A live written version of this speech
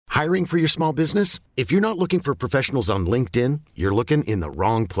Hiring for your small business? If you're not looking for professionals on LinkedIn, you're looking in the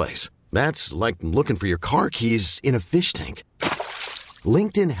wrong place. That's like looking for your car keys in a fish tank.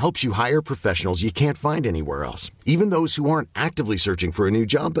 LinkedIn helps you hire professionals you can't find anywhere else, even those who aren't actively searching for a new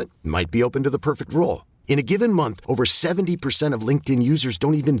job but might be open to the perfect role. In a given month, over 70% of LinkedIn users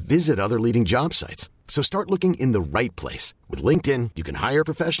don't even visit other leading job sites. So start looking in the right place. With LinkedIn, you can hire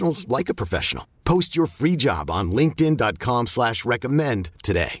professionals like a professional. Post your free job on linkedin.com/recommend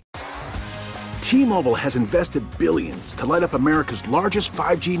today. T-Mobile has invested billions to light up America's largest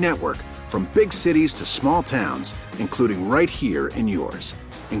 5G network, from big cities to small towns, including right here in yours.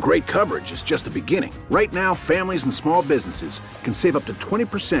 And great coverage is just the beginning. Right now, families and small businesses can save up to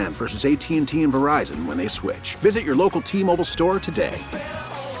 20% versus AT&T and Verizon when they switch. Visit your local T-Mobile store today.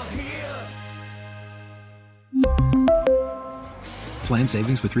 Plan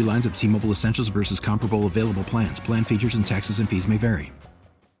savings with 3 lines of T-Mobile Essentials versus comparable available plans. Plan features and taxes and fees may vary.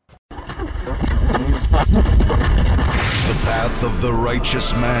 The path of the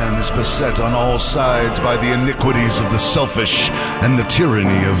righteous man is beset on all sides by the iniquities of the selfish and the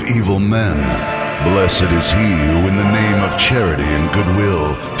tyranny of evil men. Blessed is he who in the name of charity and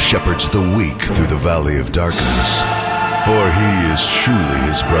goodwill shepherds the weak through the valley of darkness. For he is truly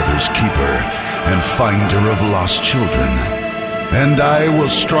his brother's keeper and finder of lost children. And I will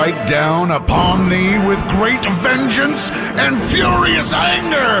strike down upon thee with great vengeance and furious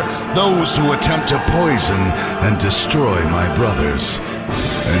anger those who attempt to poison and destroy my brothers.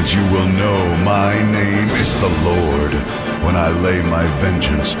 And you will know my name is the Lord when I lay my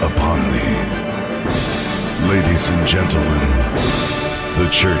vengeance upon thee. Ladies and gentlemen, the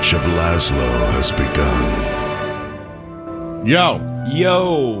Church of Laszlo has begun. Yo.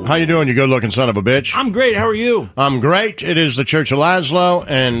 How you doing, you good-looking son of a bitch? I'm great. How are you? I'm great. It is the Church of Laszlo,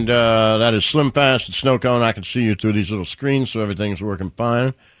 and that is Slim Fast and Snow Cone. I can see you through these little screens, so everything's working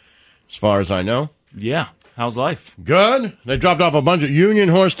fine, as far as I know. Yeah. How's life? Good. They dropped off a bunch of Union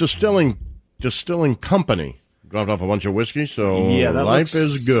Horse Distilling Company. Dropped off a bunch of whiskey, so yeah, life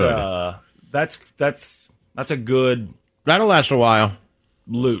is good. That's a good... That'll last a while.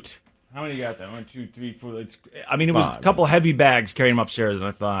 Loot. How many you got there? 1, 2, 3, 4. It was a couple heavy bags carrying him upstairs, and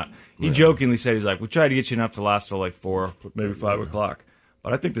I thought he jokingly said, "He's like, we tried to get you enough to last till like 4, maybe 5 o'clock,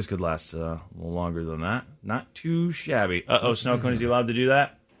 but I think this could last a little longer than that. Not too shabby." Snow Cone, is he allowed to do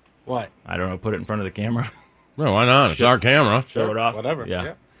that? What? I don't know. Put it in front of the camera. No, why not? It's our camera. Show it off. Whatever.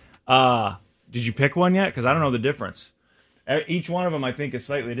 Yeah. Did you pick one yet? Because I don't know the difference. Each one of them, I think, is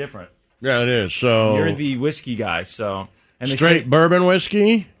slightly different. Yeah, it is. So you're the whiskey guy, so and straight bourbon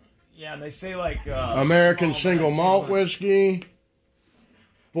whiskey. Yeah, and they say like American single malt whiskey,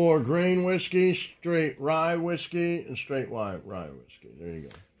 4 grain whiskey, straight rye whiskey, and straight rye whiskey. There you go.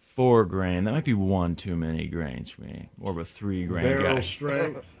 4 grain. That might be 1 too many grains for me. More of a 3 grain Barrel guy.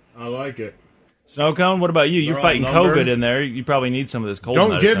 strength. I like it. Snow Cone, what about you? You're fighting COVID in there. You probably need some of this cold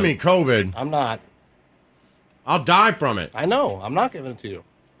medicine. Don't give me COVID. I'm not. I'll die from it. I know. I'm not giving it to you.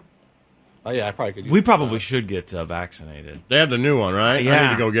 Oh, yeah, I probably could use We probably should get vaccinated. They have the new one, right? Yeah. I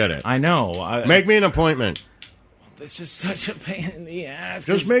need to go get it. I know. Make me an appointment. It's just such a pain in the ass.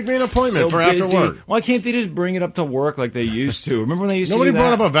 Just make me an appointment for after work. Why can't they just bring it up to work like they used to? Remember when they used Nobody to do that?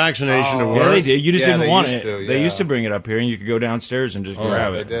 brought up a vaccination to work. Yeah, they did. You just didn't want it. They used to yeah. bring it up here, and you could go downstairs and just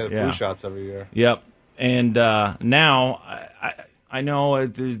grab it. They did. Yeah. Flu shots every year. Yep. And now, I know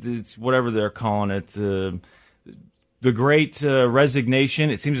it's whatever they're calling it, the Great Resignation.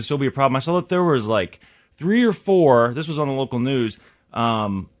 It seems to still be a problem. I saw that there was like 3 or 4, this was on the local news,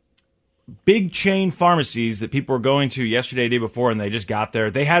 big chain pharmacies that people were going to yesterday, day before, and they just got there.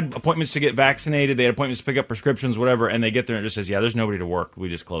 They had appointments to get vaccinated. They had appointments to pick up prescriptions, whatever, and they get there and it just says, yeah, there's nobody to work. We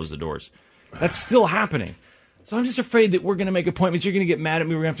just closed the doors. That's still happening. So I'm just afraid that we're going to make appointments. You're going to get mad at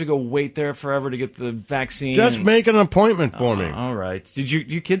me. We're going to have to go wait there forever to get the vaccine. Just make an appointment for me. All right. Did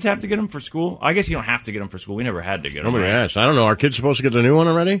you kids have to get them for school? I guess you don't have to get them for school. We never had to get them. Nobody asked. I don't know. Are kids supposed to get the new one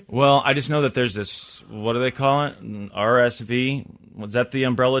already? Well, I just know that there's this, what do they call it? RSV? Was that the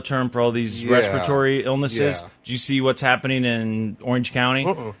umbrella term for all these respiratory illnesses? Yeah. Did you see what's happening in Orange County?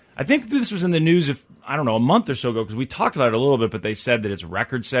 I think this was in the news, a month or so ago, because we talked about it a little bit, but they said that it's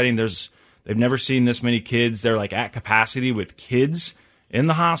record-setting. They've never seen this many kids. They're like at capacity with kids in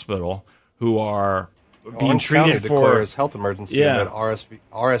the hospital who are being treated for declares health emergency amid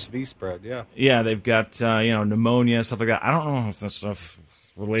RSV spread. Yeah. Yeah, they've got pneumonia, stuff like that. I don't know if this stuff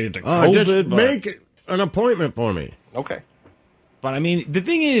is related to COVID. Just make an appointment for me. Okay. But I mean, the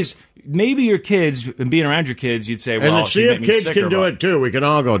thing is, maybe your kids and being around your kids, you'd say, well, and see if kids can do it too. We can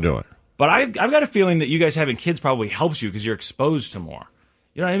all go do it. But I've got a feeling that you guys having kids probably helps you because you're exposed to more.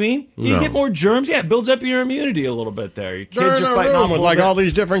 You know what I mean? Do you get more germs? Yeah, it builds up your immunity a little bit there. Your kids are fighting off with like all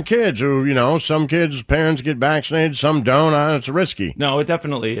these different kids who, some kids' parents get vaccinated, some don't. It's risky. No, it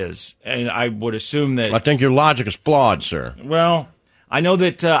definitely is. And I would assume that... I think your logic is flawed, sir. Well, I know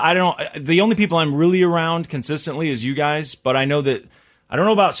that the only people I'm really around consistently is you guys, but I know that... I don't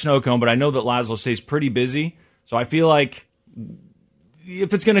know about Snow Cone, but I know that Laszlo stays pretty busy. So I feel like...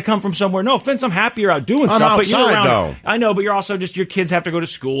 if it's going to come from somewhere, no offense, I'm happy you're out doing stuff. Outside, but you're around, though. I know, but you're also just, your kids have to go to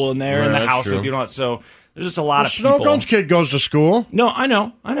school and they're in the house with you. So there's just a lot of people. Snow Cone's kid goes to school. No, I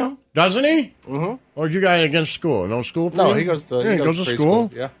know. Doesn't he? Mm-hmm. Or are you guys against school? No school for No, you? he goes to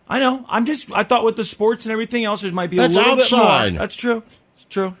school. Yeah. I know. I thought with the sports and everything else, there might be a That's little outside. bit more. That's true. It's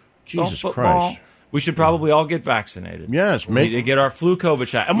true. Jesus Christ. Christ. We should probably all get vaccinated. Yes, we need to get our flu COVID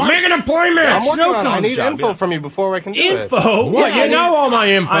shot. Make an appointment. I'm working on it. I need info from you before I can do it. Info? What? Yeah, you know all my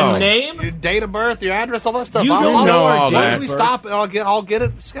info. My name? Your date of birth, your address, all that stuff. You don't know our date Once of we birth. stop, I'll get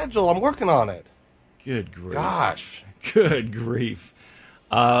it scheduled. I'm working on it. Good grief. Gosh. Good grief.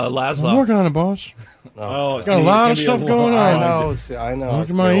 Laszlo. I'm working on it, boss. Oh, got a lot of stuff going on. I know. Look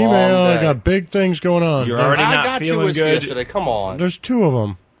at my email. I got big things going on. You're already I not got you feeling whiskey good. yesterday. Come on. There's 2 of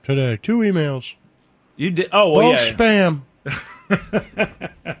them today. 2 emails. You did. Oh, well, Both spam.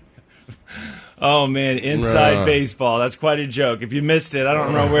 Oh, man, inside baseball. That's quite a joke. If you missed it, I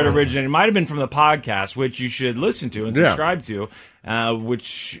don't know where it originated. It might have been from the podcast, which you should listen to and subscribe to.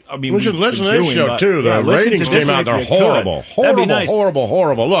 Which, I mean, we should listen to doing, this show, but, too. The ratings came out. They're horrible. That'd be nice.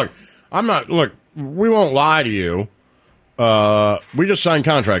 Horrible. Look, we won't lie to you. We just signed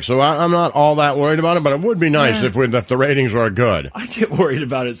contracts, so I'm not all that worried about it, but it would be nice if the ratings were good. I get worried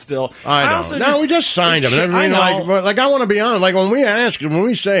about it still. I know. We just signed them. And everything, I want to be honest. Like, when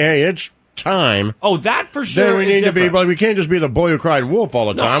we say, hey, it's time. Oh, that for sure. Then we need to be, but we can't just be the boy who cried wolf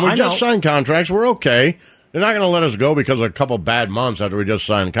all the time. We just signed contracts. We're okay. They're not going to let us go because of a couple bad months after we just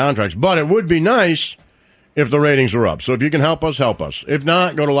signed contracts. But it would be nice if the ratings are up. So if you can help us, help us. If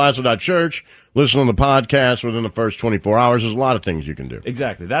not, go to Laszlo.church, listen to the podcast within the first 24 hours. There's a lot of things you can do.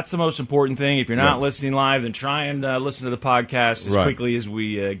 Exactly. That's the most important thing. If you're not listening live, then try and listen to the podcast as quickly as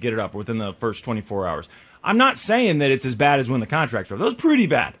we get it up within the first 24 hours. I'm not saying that it's as bad as when the contracts were. That was pretty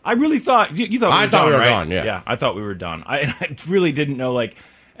bad. I really thought you thought we were done, right? Gone, yeah. Yeah, I thought we were done. I really didn't know, like,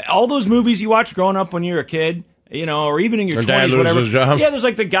 all those movies you watch growing up when you're a kid, or even in your 20s, whatever. His job. Yeah, there's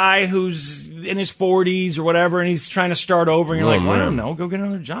like the guy who's in his 40s or whatever, and he's trying to start over, and you're like, well, I don't know, go get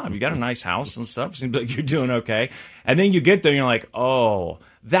another job. You got a nice house and stuff. Seems like you're doing okay. And then you get there, and you're like, oh,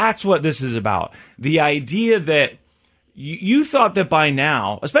 that's what this is about. The idea that you thought that by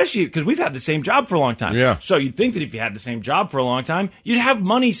now, especially because we've had the same job for a long time. Yeah. So you'd think that if you had the same job for a long time, you'd have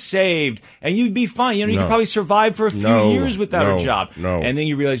money saved and you'd be fine. You could probably survive for a few years without a job. And then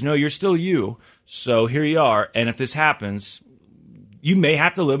you realize, no, you're still you. So here you are. And if this happens, you may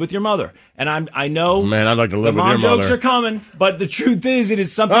have to live with your mother. And I know, man, I'd like to live with your mom mother. jokes are coming, but the truth is, it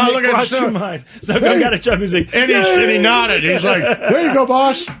is something that crosses your mind. So I got to chuck and say, and he nodded. He's like, there you go,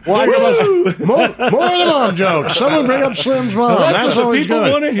 boss. More of the mom jokes. Someone bring up Slim's mom. That's what always people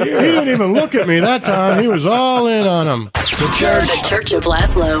good. want to hear. He didn't even look at me that time. He was all in on him. The Church of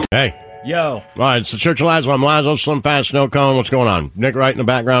Laszlo. Hey. Yo. All right, it's the Church of Laszlo. I'm Laszlo, Slim Fast, Snow Cone. What's going on? Nick right in the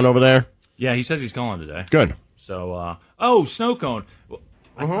background over there? Yeah, he says he's calling today. Good. So, Snow Cone.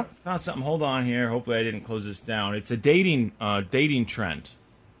 I found something. Hold on here. Hopefully, I didn't close this down. It's a dating trend.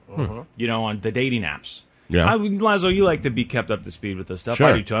 On the dating apps. Yeah. Laszlo, you like to be kept up to speed with this stuff. Sure.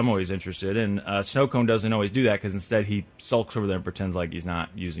 I do too. I'm always interested. And Snow Cone doesn't always do that because instead he sulks over there and pretends like he's not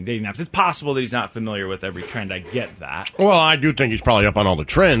using dating apps. It's possible that he's not familiar with every trend. I get that. Well, I do think he's probably up on all the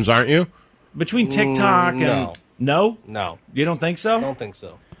trends, aren't you? Between TikTok and no, you don't think so? I don't think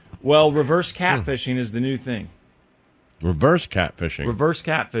so. Well, reverse catfishing is the new thing. Reverse catfishing. Reverse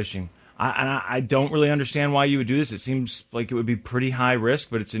catfishing. I don't really understand why you would do this. It seems like it would be pretty high risk,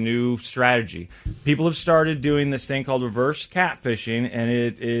 but it's a new strategy. People have started doing this thing called reverse catfishing, and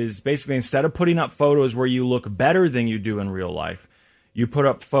it is basically instead of putting up photos where you look better than you do in real life, you put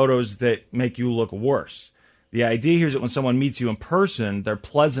up photos that make you look worse. The idea here is that when someone meets you in person, they're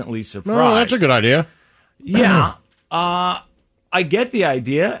pleasantly surprised. Oh, that's a good idea. Yeah. I get the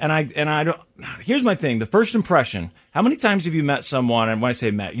idea, and I don't. Here's my thing: the first impression. How many times have you met someone? And when I say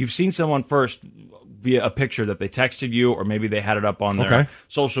met, you've seen someone first via a picture that they texted you, or maybe they had it up on their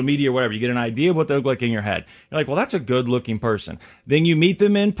social media or whatever. You get an idea of what they look like in your head. You're like, well, that's a good-looking person. Then you meet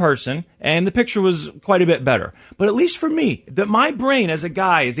them in person, and the picture was quite a bit better. But at least for me, that my brain as a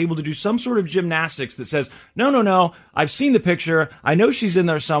guy is able to do some sort of gymnastics that says, no, I've seen the picture. I know she's in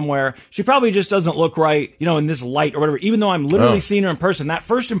there somewhere. She probably just doesn't look right, in this light or whatever. Even though I'm literally seeing her in person, that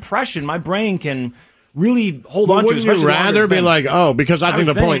first impression, my brain can really hold on to. Wouldn't you rather be like, oh, because I think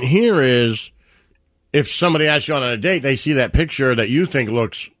the point here is if somebody asks you on a date, they see that picture that you think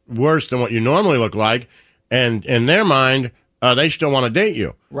looks worse than what you normally look like, and in their mind, they still want to date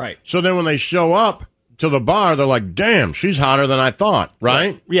you. Right. So then when they show up to the bar, they're like, damn, she's hotter than I thought,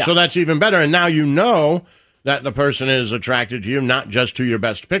 right? Yeah. So that's even better. And now you know that the person is attracted to you, not just to your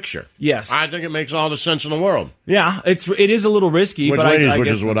best picture. Yes. I think it makes all the sense in the world. Yeah, it is a little risky. Which, but ladies, I which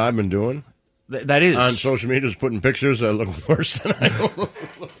is what I've been doing. That is. On social media, just putting pictures that look worse than I do.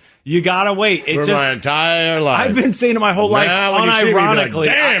 You gotta wait. For my entire life. I've been saying it my whole life, unironically. Like,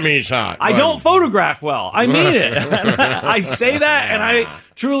 damn, he's hot. I don't photograph well. I mean it. I say that, and I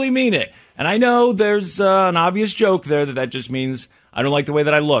truly mean it. And I know there's an obvious joke there that just means I don't like the way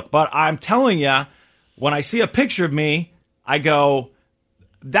that I look. But I'm telling you, when I see a picture of me, I go,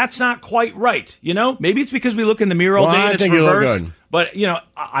 that's not quite right. You know, maybe it's because we look in the mirror all day and it's reversed. You look good. But, you know,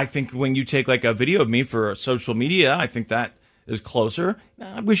 I think when you take like a video of me for social media, I think that is closer.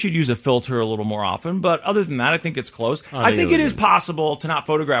 I wish you'd use a filter a little more often, but other than that, I think it's close. I think it is possible to not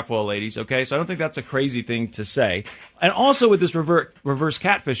photograph well, ladies, okay? So I don't think that's a crazy thing to say. And also with this reverse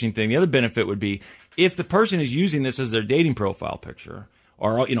catfishing thing, the other benefit would be if the person is using this as their dating profile picture,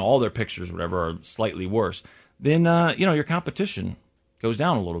 or, you know, all their pictures, whatever, are slightly worse, then, you know, your competition goes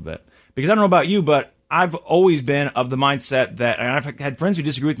down a little bit. Because I don't know about you, but I've always been of the mindset that, and I've had friends who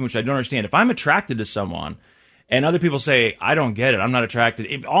disagree with me, which I don't understand. If I'm attracted to someone, and other people say, I don't get it, I'm not attracted.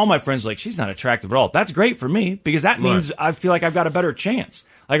 If all my friends are like, she's not attractive at all. That's great for me, because that means I feel like I've got a better chance.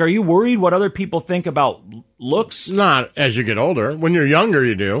 Like, are you worried what other people think about looks? Not as you get older. When you're younger,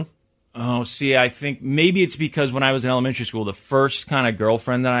 you do. Oh, see, I think maybe it's because when I was in elementary school, the first kind of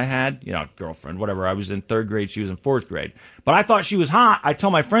girlfriend that I had, you know, girlfriend, whatever, I was in 3rd grade, she was in 4th grade. But I thought she was hot. I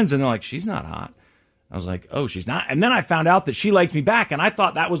tell my friends, and they're like, she's not hot. I was like, oh, she's not. And then I found out that she liked me back, and I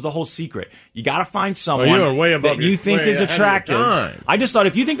thought that was the whole secret. You got to find someone that you think is attractive. I just thought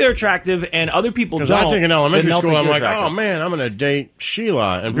if you think they're attractive and other people don't. Because I think in elementary school, I'm like, oh, man, I'm going to date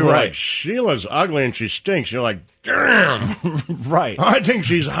Sheila. And people are like, Sheila's ugly and she stinks. You're like, damn. Right. I think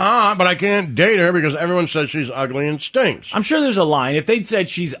she's hot, but I can't date her because everyone says she's ugly and stinks. I'm sure there's a line. If they'd said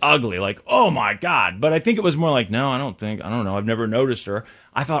she's ugly, like, oh, my God. But I think it was more like, no, I don't know. I've never noticed her.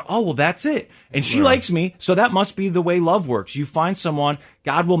 I thought, oh, well, that's it. And she likes me, so that must be the way love works. You find someone,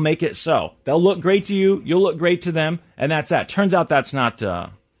 God will make it so. They'll look great to you, you'll look great to them, and that's that. Turns out that's not...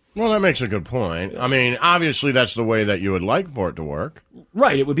 Well, that makes a good point. I mean, obviously that's the way that you would like for it to work.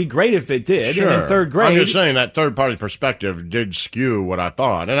 Right. It would be great if it did. Sure. And in 3rd grade... I'm just saying that third-party perspective did skew what I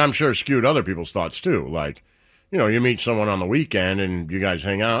thought, and I'm sure it skewed other people's thoughts, too. Like, you know, you meet someone on the weekend and you guys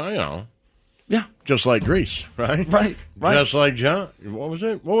hang out, you know... Yeah, just like Grease, right? Right. Just like John. What was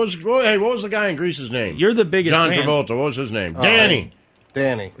it? What was the guy in Grease's name? You're the biggest John fan. Travolta. What was his name? Danny.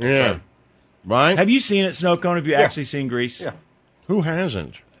 Danny. Yeah. Right. Have you seen it, Snow Cone? Have you actually seen Grease? Yeah. Who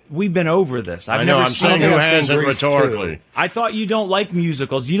hasn't? We've been over this. I know. I'm saying who hasn't rhetorically. Too. I thought you don't like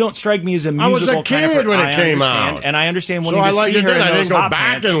musicals. You don't strike me as a musical. I was a kid when it came out, and I understand when so you see her. I didn't go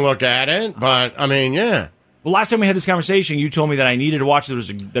back and look at it, but I mean, yeah. Well, last time we had this conversation, you told me that I needed to watch it.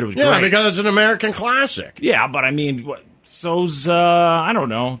 That it was great. Yeah, because it's an American classic. Yeah, but I mean, so's, I don't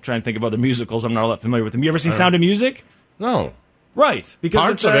know. I'm trying to think of other musicals. I'm not all that familiar with them. You ever seen Sound of Music? No. Right.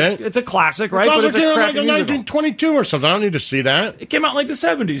 Because it's a classic, right? It's also like 1922 or something. I don't need to see that. It came out in like the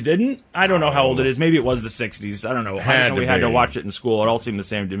 70s, didn't? I don't know how old it is. Maybe it was the 60s. I don't know. We had to watch it in school. It all seemed the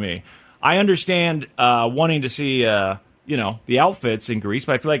same to me. I understand wanting to see... you know, the outfits in Grease,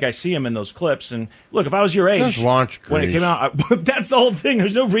 but I feel like I see them in those clips. And look, if I was your age, just watch Grease. When it came out, that's the whole thing.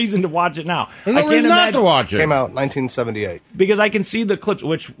 There's no reason to watch it now. There's no reason not to watch it. Came out 1978. Because I can see the clips.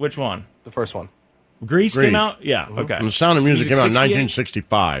 Which one? The first one. Grease came out? Yeah, okay. And The Sound of Music came out in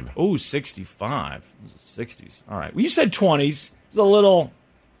 1965. Oh, 65. It was the 60s. All right. Well, you said 20s. It was a little...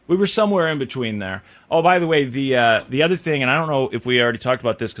 We were somewhere in between there. Oh, by the way, the other thing, and I don't know if we already talked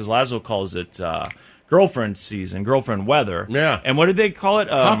about this, because Laszlo calls it... girlfriend season, girlfriend weather. Yeah. And what did they call it?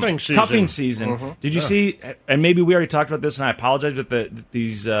 Cuffing season. Cuffing season. Mm-hmm. Did you see, and maybe we already talked about this, and I apologize, but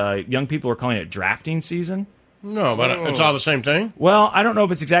these young people are calling it drafting season? No, but it's all the same thing? Well, I don't know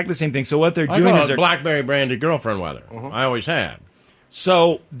if it's exactly the same thing. So what they're doing is... Blackberry brandy girlfriend weather. I always have.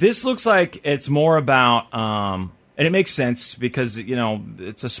 So this looks like it's more about... and it makes sense because, you know,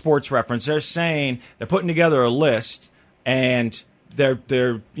 it's a sports reference. They're saying, they're putting together a list, and...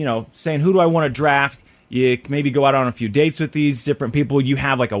 They're you know, saying, who do I want to draft? You maybe go out on a few dates with these different people. You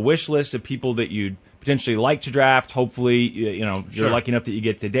have like a wish list of people that you'd potentially like to draft. Hopefully, you know, you're lucky enough that you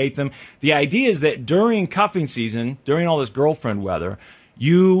get to date them. The idea is that during cuffing season, during all this girlfriend weather,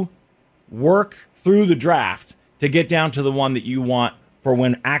 you work through the draft to get down to the one that you want for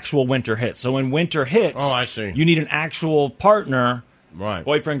when actual winter hits. So when winter hits, oh, I see. You need an actual partner, right,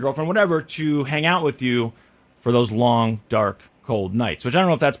 boyfriend, girlfriend, whatever, to hang out with you for those long, dark, cold nights. Which I don't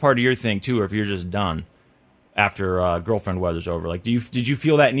know if that's part of your thing too, or if you're just done after girlfriend weather's over. Like, did you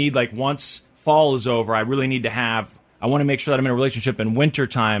feel that need? Like, once fall is over, I really need to have. I want to make sure that I'm in a relationship in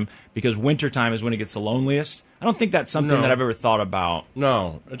wintertime, because wintertime is when it gets the loneliest. I don't think that's something that I've ever thought about.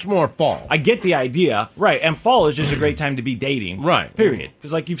 No, it's more fall. I get the idea. Right, and fall is just a great time to be dating. Right. Period.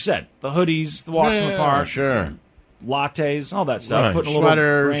 Because like you've said, the hoodies, the walks in the park. Sure. Lattes, all that stuff. Right. Putting a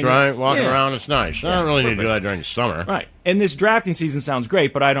Sweaters, right? Walking around, it's nice. I don't really need to do that during the summer. Right. And this drafting season sounds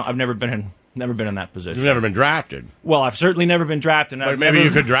great, but I've never been in that position. You've never been drafted. Well, I've certainly never been drafted. But maybe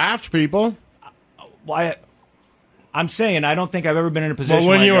you could draft people. Why? I'm saying I don't think I've ever been in a position.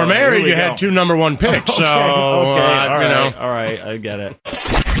 Well, when you were married, you had 2 number 1 picks. Okay, so, all you right, I get it.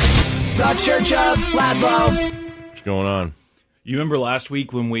 The Church of Laszlo. What's going on? You remember last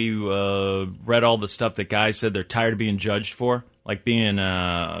week when we read all the stuff that guys said they're tired of being judged for? Like being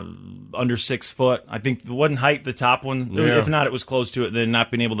under 6 foot. I think wasn't height the top one. Yeah. If not, it was close to it. Then not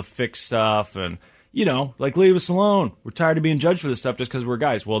being able to fix stuff and, like, leave us alone. We're tired of being judged for this stuff just because we're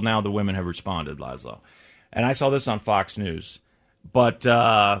guys. Well, now the women have responded, Laszlo. And I saw this on Fox News. But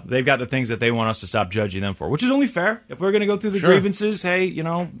they've got the things that they want us to stop judging them for, which is only fair. If we're going to go through the grievances, hey,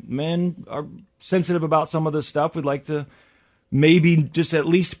 men are sensitive about some of this stuff. We'd like to maybe just at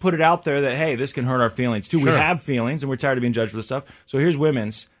least put it out there that, hey, this can hurt our feelings, too. We have feelings, and we're tired of being judged for this stuff. So here's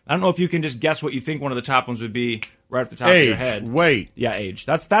women's. I don't know if you can just guess what you think one of the top ones would be right off the top of your head. Weight. Yeah, age.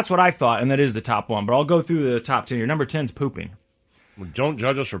 That's what I thought, and that is the top one. But I'll go through the top 10. Your number 10 is pooping. Don't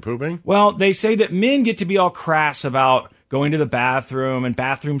judge us for pooping? Well, they say that men get to be all crass about going to the bathroom and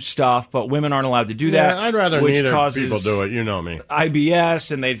bathroom stuff, but women aren't allowed to do that. Yeah, I'd rather which neither causes people do it. You know me.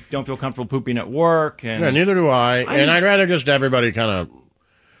 IBS, and they don't feel comfortable pooping at work. And yeah, neither do I. I'd rather just everybody kind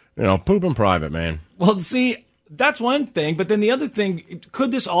of, poop in private, man. Well, see, that's one thing. But then the other thing,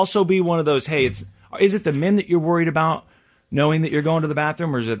 could this also be one of those, hey, is it the men that you're worried about knowing that you're going to the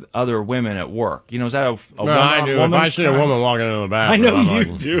bathroom, or is it other women at work? Is that a no, I do. woman? If I see a woman walking into the bathroom, I know I'm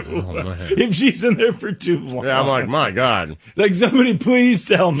you like, do. Oh, if she's in there for too long. Yeah, I'm like, my God. Like, somebody please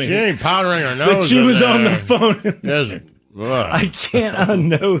tell me. She ain't powdering her nose. That she was there. on the phone. Yes. I can't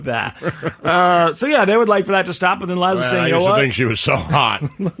unknow that. So, yeah, they would like for that to stop. But then Laszlo saying, I used to think she was so hot.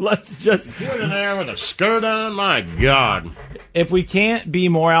 Let's just put in there with a skirt on. My God. If we can't be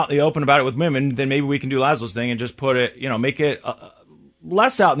more out in the open about it with women, then maybe we can do Laszlo's thing and just put it, make it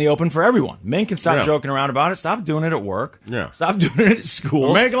less out in the open for everyone. Men can stop joking around about it. Stop doing it at work. Yeah. Stop doing it at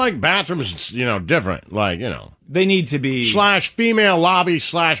school. Make like bathrooms, different. Like, They need to be / female lobby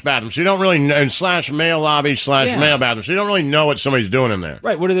 / bathroom. So you don't really know, / male lobby / male bathroom. So you don't really know what somebody's doing in there.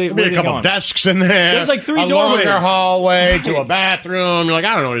 Right. What are they? There'll be a couple desks in there. There's like 3 a doorways. Longer hallway to a bathroom. You're like,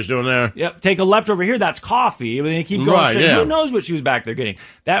 I don't know what he's doing there. Yep. Take a left over here. That's coffee. And then you keep going. Right, straight. yeah. Who knows what she was back there getting?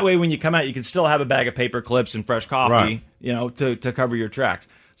 That way, when you come out, you can still have a bag of paper clips and fresh coffee. Right. To cover your tracks.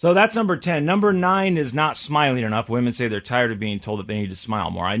 So that's number 10. Number 9 is not smiling enough. Women say they're tired of being told that they need to smile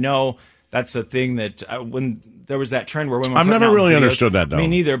more. I know that's a thing that when there was that trend where women. I've never really understood that, though. Me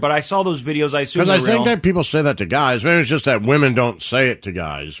neither. But I saw those videos. I assume because I think that people say that to guys. Maybe it's just that women don't say it to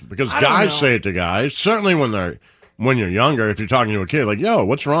guys because guys say it to guys. Certainly when you're younger, if you're talking to a kid, like, "Yo,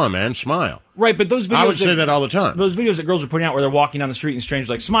 what's wrong, man? Smile." Right, but those videos. I would say that all the time. Those videos that girls are putting out where they're walking down the street and strangers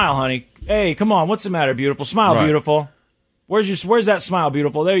like, "Smile, honey. Hey, come on. What's the matter, beautiful? Smile, beautiful." Where's that smile,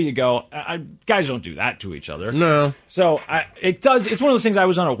 beautiful? There you go. Guys don't do that to each other. No. So it does. It's one of those things I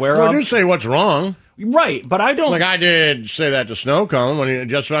was unaware of. I do say what's wrong. Right, but I don't. Like I did say that to Snow Cone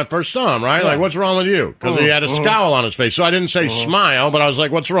when I first saw him, right? Yeah. Like, what's wrong with you? Because he had a scowl on his face. So I didn't say smile, but I was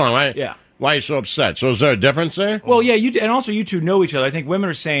like, what's wrong? Right? Yeah. Why are you so upset? So is there a difference there? Well, yeah, and also you two know each other. I think women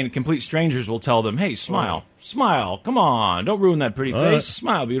are saying complete strangers will tell them, hey, smile. Smile. Come on. Don't ruin that pretty face.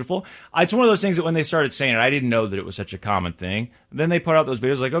 Smile, beautiful. It's one of those things that when they started saying it, I didn't know that it was such a common thing. Then they put out those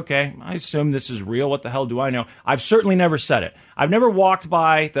videos like, okay, I assume this is real. What the hell do I know? I've certainly never said it. I've never walked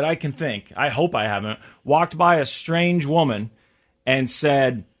by, that I can think, I hope I haven't, walked by a strange woman and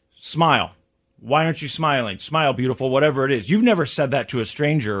said, smile. Why aren't you smiling? Smile, beautiful, whatever it is. You've never said that to a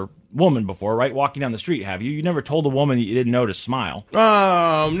stranger woman before, right? Walking down the street, have you? You never told a woman that you didn't know to smile.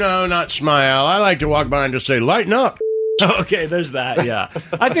 Oh, no, not smile. I like to walk by and just say, lighten up. Okay, there's that, yeah.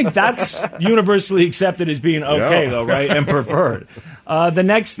 I think that's universally accepted as being okay, though, right? And preferred. The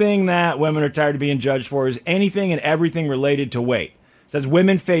next thing that women are tired of being judged for is anything and everything related to weight. It says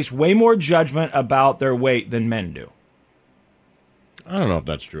women face way more judgment about their weight than men do. I don't know if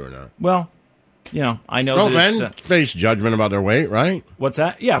that's true or not. Well, I know that men face judgment about their weight, right? What's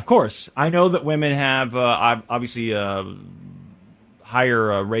that? Yeah, of course. I know that women have, obviously,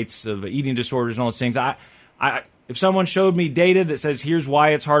 higher rates of eating disorders and all those things. If someone showed me data that says here's why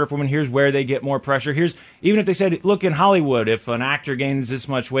it's harder for women, here's where they get more pressure, even if they said, look, in Hollywood, if an actor gains this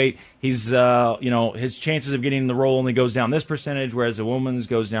much weight, he's his chances of getting the role only goes down this percentage, whereas a woman's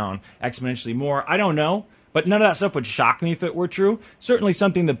goes down exponentially more. I don't know, but none of that stuff would shock me if it were true. Certainly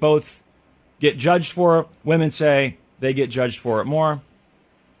something that both get judged for. Women say they get judged for it more.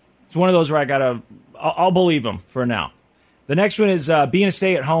 It's one of those where I'll believe them for now. The next one is being a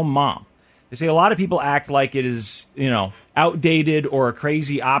stay-at-home mom. They say a lot of people act like it is, outdated or a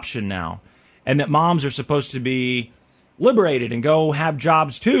crazy option now, and that moms are supposed to be liberated and go have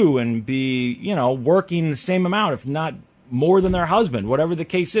jobs too and be, working the same amount, if not more than their husband, whatever the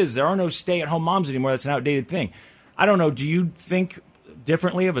case is. There are no stay-at-home moms anymore. That's an outdated thing. I don't know. Do you think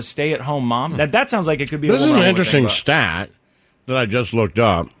differently of a stay-at-home mom? That sounds like it could be a This is an interesting stat that I just looked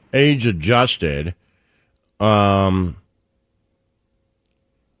up. Age-adjusted.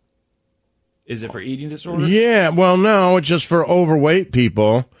 Is it for eating disorders? Yeah, well, no, it's just for overweight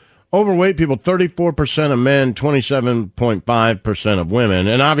people. Overweight people, 34% of men, 27.5% of women.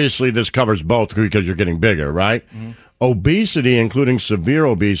 And obviously this covers both because you're getting bigger, right? Mm-hmm. Obesity, including severe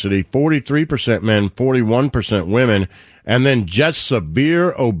obesity, 43% men, 41% women. And then just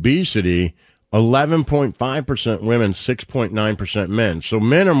severe obesity, 11.5% women, 6.9% men. So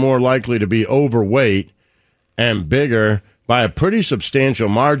men are more likely to be overweight and bigger by a pretty substantial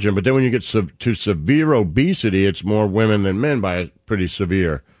margin, but then when you get to severe obesity, it's more women than men by a pretty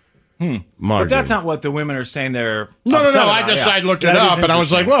severe margin. But that's not what the women are saying. They're no. I looked it up, and I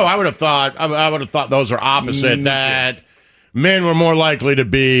was like, "Whoa!" I would have thought those are opposite. That men were more likely to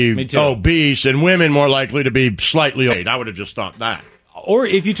be obese, and women more likely to be slightly overweight. I would have just thought that. Or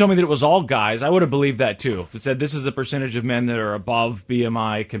if you told me that it was all guys, I would have believed that too. If it said this is the percentage of men that are above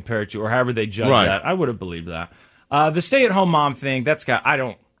BMI compared to, or however they judge that, I would have believed that. The stay-at-home mom thing, I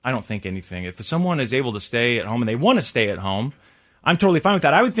don't think anything. If someone is able to stay at home and they want to stay at home, I'm totally fine with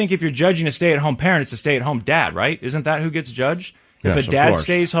that. I would think if you're judging a stay-at-home parent, it's a stay-at-home dad, right? Isn't that who gets judged? Yes, if a dad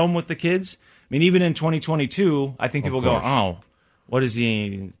stays home with the kids? I mean, even in 2022, I think people go, oh, what is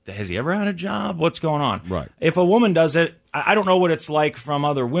he? Has he ever had a job? What's going on? Right. If a woman does it, I don't know what it's like from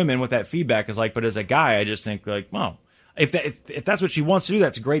other women, what that feedback is like, but as a guy, I just think like, well, if that's what she wants to do,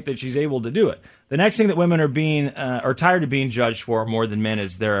 that's great that she's able to do it. The next thing that women are tired of being judged for more than men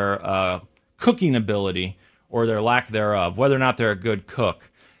is their cooking ability or their lack thereof, whether or not they're a good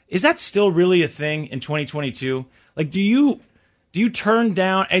cook. Is that still really a thing in 2022? Like, do you turn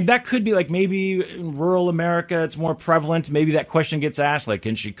down, and that could be like maybe in rural America it's more prevalent. Maybe that question gets asked, like,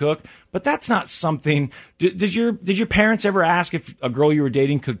 can she cook? But that's not something. Did your parents ever ask if a girl you were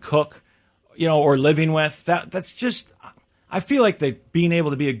dating could cook, or living with? That's just. I feel like being able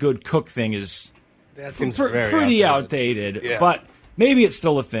to be a good cook thing is pretty outdated. Yeah. But maybe it's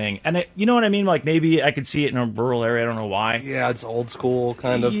still a thing. And you know what I mean? Like maybe I could see it in a rural area. I don't know why. Yeah, it's old school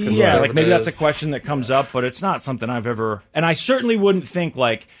kind of. Yeah, like maybe that's a question that comes up, but it's not something I've ever. And I certainly wouldn't think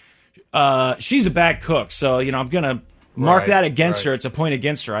like she's a bad cook, so I'm gonna mark that against her. It's a point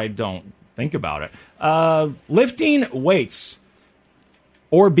against her. I don't think about it. Lifting weights.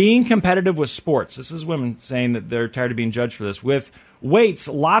 Or being competitive with sports. This is women saying that they're tired of being judged for this. With weights,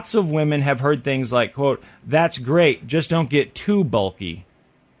 lots of women have heard things like, quote, that's great, just don't get too bulky.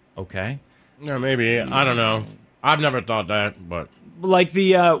 Okay? Yeah, maybe. I don't know. I've never thought that, but... Like I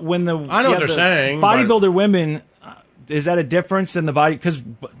know what they're saying. Bodybuilder women, is that a difference in the body? Because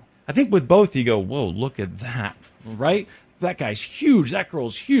I think with both you go, whoa, look at that, right? That guy's huge. That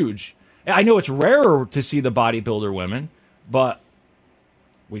girl's huge. I know it's rarer to see the bodybuilder women, but...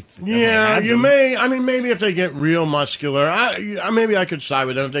 you may. I mean, maybe if they get real muscular, maybe I could side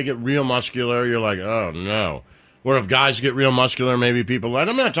with them. If they get real muscular, you're like, oh no. Or if guys get real muscular, maybe people.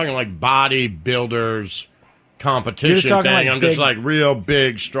 I'm not talking like bodybuilders competition thing. Like I'm just like real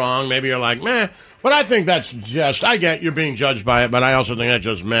big, strong. Maybe you're like, meh. But I think that's just. I get you're being judged by it, but I also think that's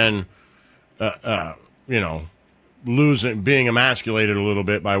just men, being emasculated a little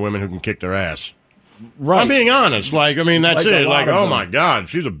bit by women who can kick their ass. Right. I'm being honest. Like, I mean, that's it. Like, oh, my God,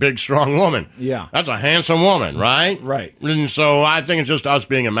 she's a big, strong woman. Yeah. That's a handsome woman, right? Right. And so I think it's just us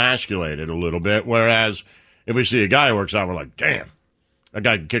being emasculated a little bit, whereas if we see a guy who works out, we're like, damn, that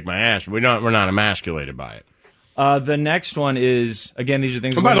guy can kick my ass. We're not emasculated by it. The next one is, again, these are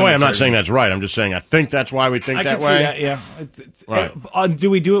things... And by the way, I'm not saying that's right. I'm just saying I think that's why we think that way. See that, yeah. Right.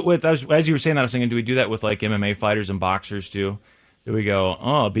 Do we do it with, as you were saying that, I was thinking, do we do that with like MMA fighters and boxers too? Do we go,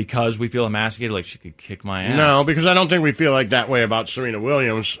 oh, because we feel emasculated, like she could kick my ass? No, because I don't think we feel like that way about Serena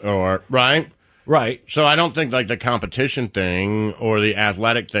Williams, right? Right. So I don't think like the competition thing or the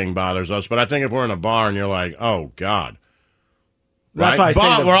athletic thing bothers us, but I think if we're in a bar and you're like, oh, God, That's why I say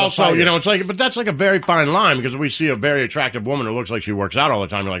but we're also, fighter. you know, it's like, but that's like a very fine line because we see a very attractive woman who looks like she works out all the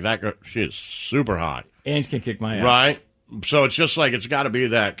time. You're like, that girl, she is super hot. And can kick my ass. Right? So it's just like, it's got to be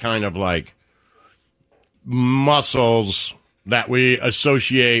that kind of like muscles that we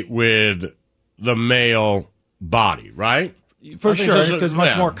associate with the male body, right? For sure, it's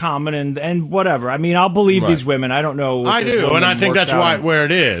much more common and whatever. I mean, I'll believe these women. I don't know. I do, and I think that's where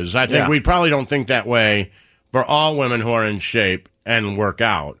it is. I think we probably don't think that way for all women who are in shape and work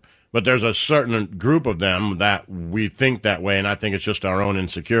out. But there's a certain group of them that we think that way, and I think it's just our own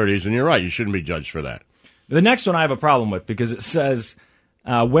insecurities. And you're right, you shouldn't be judged for that. The next one I have a problem with because it says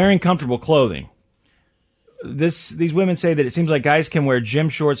wearing comfortable clothing. These women say that it seems like guys can wear gym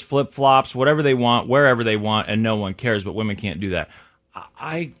shorts, flip-flops, whatever they want, wherever they want, and no one cares, but women can't do that.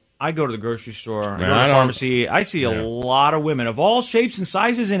 I go to the grocery store, I go to the pharmacy, I see a lot of women of all shapes and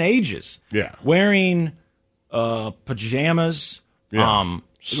sizes and ages wearing pajamas,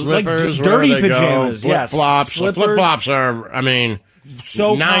 slippers, like dirty pajamas, flip-flops. Flip-flops are, I mean...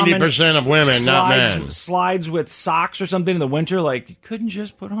 So 90% of women, not men. Slides with socks or something in the winter, like, you couldn't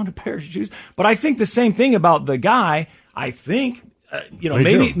just put on a pair of shoes. But I think the same thing about the guy. I think,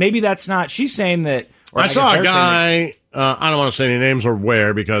 maybe that's not. She's saying that. I saw a guy, I don't want to say any names or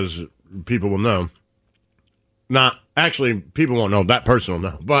where because people will know. People won't know. That person will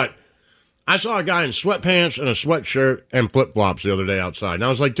know. But I saw a guy in sweatpants and a sweatshirt and flip-flops the other day outside. And I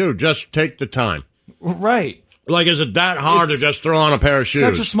was like, dude, just take the time. Right. Like, is it that hard to just throw on a pair of shoes?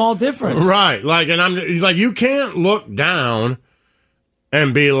 Such a small difference. Right. Like, and I'm like, you can't look down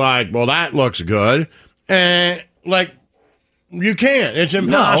and be like, well, that looks good. And, like, you can't. It's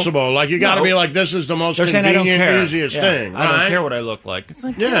impossible. No. Like, you got to be like, this is the most convenient, easiest thing. Right? I don't care what I look like. It's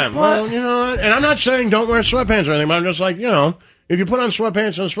like, well, you know what? And I'm not saying don't wear sweatpants or anything, but I'm just like, if you put on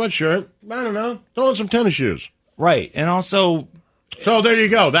sweatpants and a sweatshirt, I don't know, throw on some tennis shoes. Right. And also... So there you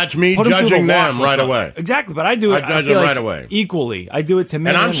go. That's me judging them right away. Exactly, but I do it. I judge them right away. Equally. I do it to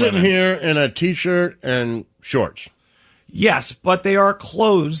men and I'm sitting women. here in a T-shirt and shorts. Yes, but they are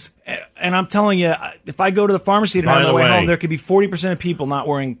clothes. And I'm telling you, if I go to the pharmacy tonight on the way home, there could be 40% of people not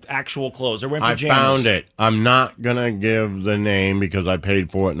wearing actual clothes. They're wearing pajamas. I found it. I'm not going to give the name because I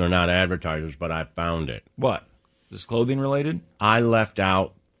paid for it and they're not advertisers, but I found it. What? Is this clothing related? I left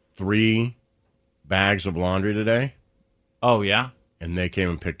out 3 bags of laundry today. Oh, yeah? And they came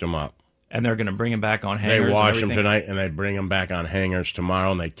and picked them up. And they're going to bring them back on hangers. They wash them tonight, and they bring them back on hangers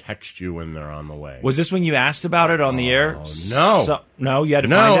tomorrow, and they text you when they're on the way. Was this when you asked about it on the air? No. No, you had to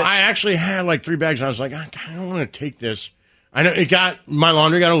find it? No, I actually had like 3 bags, and I was like, I don't want to take this. I know my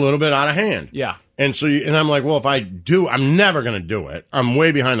laundry got a little bit out of hand. Yeah. And so, and I'm like, well, if I do, I'm never going to do it. I'm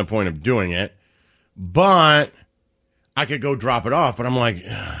way behind the point of doing it. But I could go drop it off, but I'm like,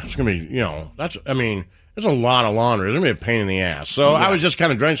 it's going to be, there's a lot of laundry. It's going to be a pain in the ass. So I was just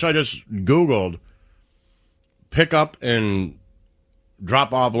kind of drained. So I just Googled pick up and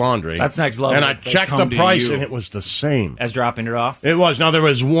drop off laundry. That's next level. And I checked the price, and it was the same. As dropping it off? It was. Now, there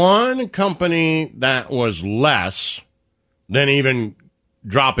was one company that was less than even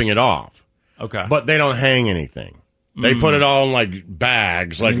dropping it off. Okay. But they don't hang anything. They put it all in, like,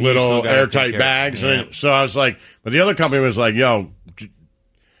 bags, like little airtight bags. And so I was like, but the other company was like, yo,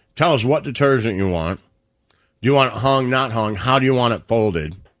 tell us what detergent you want. Do you want it hung, not hung? How do you want it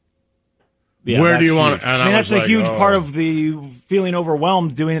folded? Yeah, where do you want it? And that's a huge part of the feeling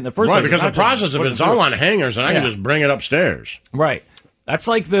overwhelmed doing it in the first place. Right, because the process of it's all on hangers, and I can just bring it upstairs. Right. That's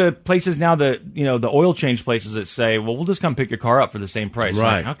like the places now that, the oil change places that say, well, we'll just come pick your car up for the same price.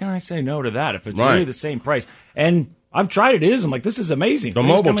 Right. Like, how can I say no to that if it's really the same price? And I've tried it. It is. I'm like, this is amazing. The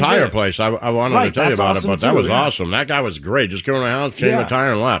mobile tire place, I wanted to tell you about it, but that was awesome. That guy was great. Just came to my house, changed my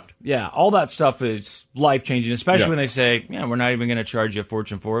tire, and left. Yeah, all that stuff is life-changing, especially when they say, we're not even going to charge you a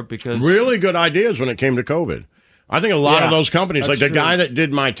fortune for it because... Really good ideas when it came to COVID. I think a lot of those companies, like the true. guy that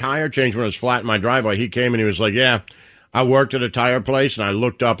did my tire change when it was flat in my driveway, he came and he was like, I worked at a tire place, and I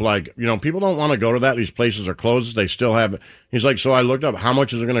looked up, like, people don't want to go to that. These places are closed. They still have it. He's like, so I looked up, how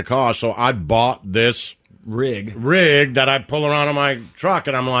much is it going to cost? So I bought this rig that I pull around on my truck,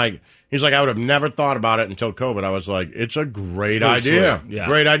 and I'm like, he's like, I would have never thought about it until COVID. I was like, it's a great idea. Yeah.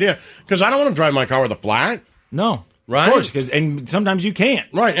 Great idea. Because I don't want to drive my car with a flat. No. Right? Of course, and sometimes you can't.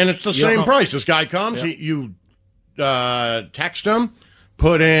 Right, and it's the same price. This guy comes, you text him,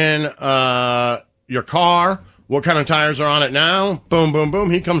 put in your car, what kind of tires are on it now, boom, boom,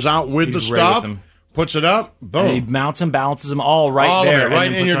 boom. He comes out with the stuff. Puts it up, boom. And he mounts and balances them all right there.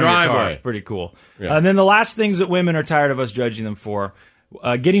 Right in your driveway. Pretty cool. Yeah. And then the last things that women are tired of us judging them for,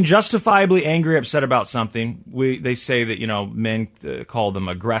 Getting justifiably angry, upset about something. They say that, men call them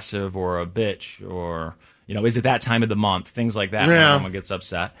aggressive or a bitch or, is it that time of the month? Things like that when a woman gets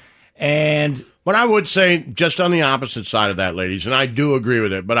upset. But I would say just on the opposite side of that, ladies, and I do agree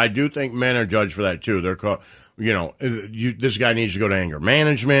with it, but I do think men are judged for that too. They're called, this guy needs to go to anger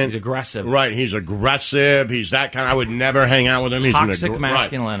management. He's aggressive. Right, he's aggressive. He's that kind. I would never hang out with him. Toxic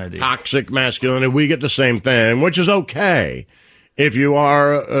masculinity. Right. Toxic masculinity. We get the same thing, which is okay. If you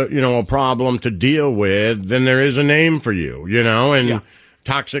are, a problem to deal with, then there is a name for you, and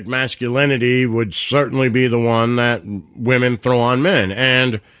toxic masculinity would certainly be the one that women throw on men.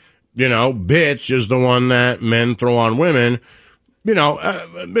 And, bitch is the one that men throw on women.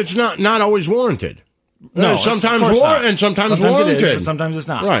 It's not always warranted. No, sometimes warranted. It is, but sometimes it's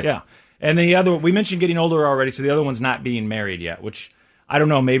not. Right. Yeah. And the other, we mentioned getting older already, so the other one's not being married yet, which I don't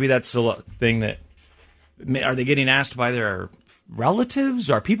know, maybe that's a thing that, are they getting asked by their relatives?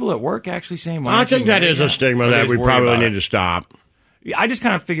 Are people at work actually saying? I think that is a stigma that we probably need to stop. I just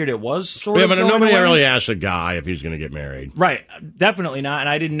kind of figured it was sort of. Yeah, but going nobody away. really asks a guy if he's going to get married. Right, definitely not. And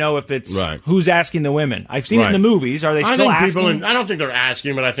I didn't know if it's who's asking the women. I've seen it in the movies. Are they still asking? I don't think they're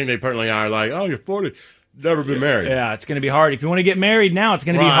asking, but I think they apparently are. Like, oh, you're 40, never been married. Yeah, it's going to be hard. If you want to get married now, it's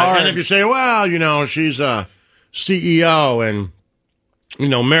going to be hard. And if you say, well, she's a CEO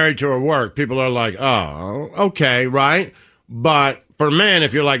and married to her work, people are like, oh, okay, right, but. For men,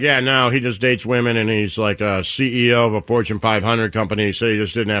 if you're like, he just dates women and he's like a CEO of a Fortune 500 company, so he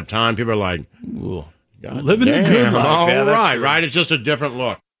just didn't have time, people are like, living the good life. All right. It's just a different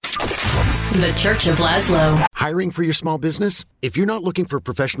look. The Church of Laszlo. Hiring for your small business? If you're not looking for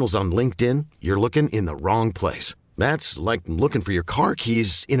professionals on LinkedIn, you're looking in the wrong place. That's like looking for your car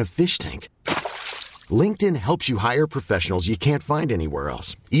keys in a fish tank. LinkedIn helps you hire professionals you can't find anywhere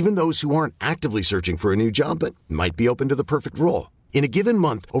else, even those who aren't actively searching for a new job but might be open to the perfect role. In a given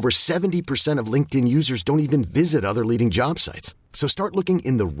month, over 70% of LinkedIn users don't even visit other leading job sites. So start looking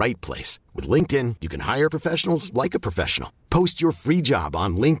in the right place. With LinkedIn, you can hire professionals like a professional. Post your free job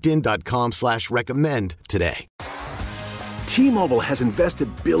on linkedin.com/recommend today. T-Mobile has invested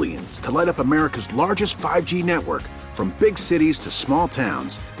billions to light up America's largest 5G network, from big cities to small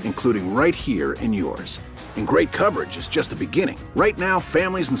towns, including right here in yours. And great coverage is just the beginning. Right now,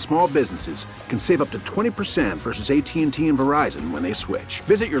 families and small businesses can save up to 20% versus AT&T and Verizon when they switch.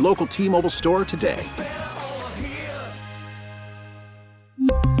 Visit your local T-Mobile store today.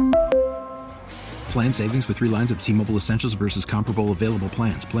 Plan savings with 3 lines of T-Mobile Essentials versus comparable available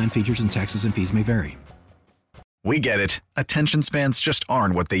plans. Plan features and taxes and fees may vary. We get it. Attention spans just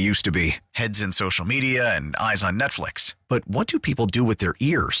aren't what they used to be. Heads in social media and eyes on Netflix. But what do people do with their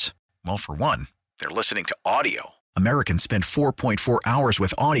ears? Well, for one, they're listening to audio. Americans spend 4.4 hours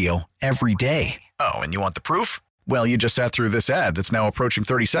with audio every day. Oh, and you want the proof? Well, you just sat through this ad that's now approaching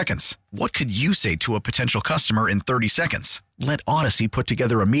 30 seconds. What could you say to a potential customer in 30 seconds? Let Odyssey put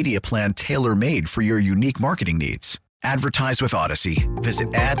together a media plan tailor-made for your unique marketing needs. Advertise with Odyssey.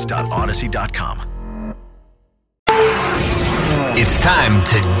 Visit ads.odyssey.com. It's time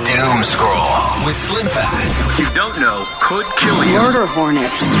to doom scroll with Slim Fast. What you don't know could kill you. Murder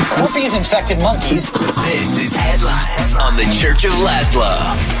hornets. Herpes-infected monkeys. This is Headlines on the Church of Laszlo.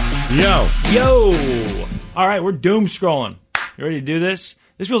 Yo. All right, we're doom scrolling. You ready to do this?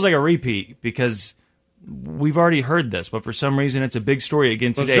 This feels like a repeat because we've already heard this, but for some reason it's a big story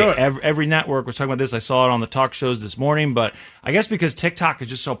again today. Every network was talking about this. I saw it on the talk shows this morning, but I guess because TikTok is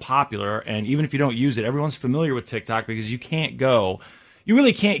just so popular, and even if you don't use it, everyone's familiar with TikTok because you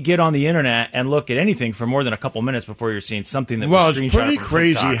really can't get on the internet and look at anything for more than a couple minutes before you're seeing something that was screenshot. It's pretty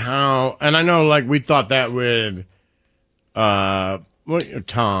crazy TikTok. how, and I know like we thought that with Tom,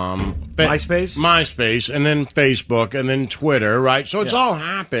 MySpace, and then Facebook, and then Twitter, right? So it's all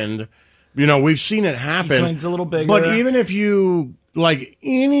happened. We've seen it happen. It's a little bigger. But even if you, like,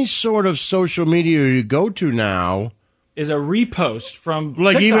 any sort of social media you go to now is a repost from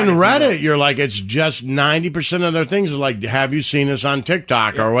like TikTok, even Reddit, you're like, it's just 90% of their things are like, have you seen this on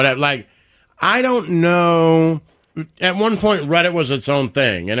TikTok or whatever? Like, I don't know. At one point, Reddit was its own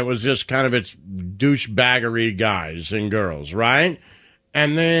thing, and it was just kind of its douchebaggery guys and girls, right?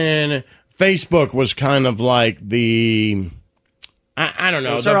 And then Facebook was kind of like the... I don't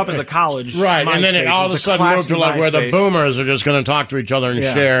know. It started off as a college, right? And then it all of a sudden moved to like where the boomers are just going to talk to each other and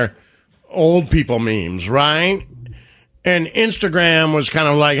share old people memes, right? And Instagram was kind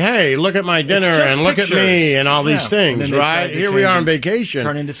of like, hey, look at my dinner and look at me and all these things, right? Here we are on vacation.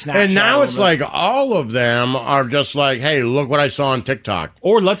 Turn into Snapchat. And now it's like all of them are just like, hey, look what I saw on TikTok.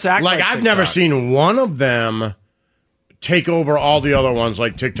 Or let's act like I've TikTok. never seen one of them take over all the other ones,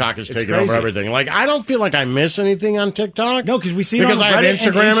 like TikTok is taking over everything. Like, I don't feel like I miss anything on TikTok. No, because we see it because on I have Reddit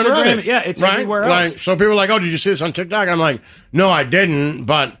Instagram and Reddit. Yeah, it's right? everywhere else. Like, so people are like, oh, did you see this on TikTok? I'm like, no, I didn't,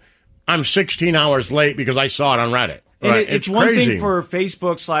 but I'm 16 hours late because I saw it on Reddit. And right? it's crazy. one thing for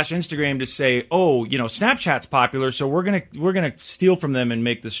Facebook/Instagram to say, oh, Snapchat's popular, so we're gonna steal from them and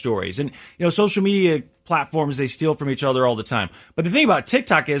make the stories. And social media platforms, they steal from each other all the time. But the thing about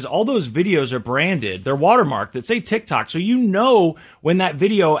TikTok is all those videos are branded, they're watermarked that say TikTok, so when that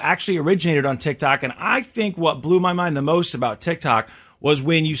video actually originated on TikTok. And I think what blew my mind the most about TikTok was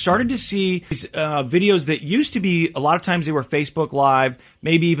when you started to see these videos that used to be, a lot of times they were Facebook Live,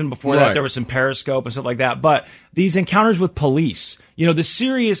 maybe even before that there was some Periscope and stuff like that, but these encounters with police, the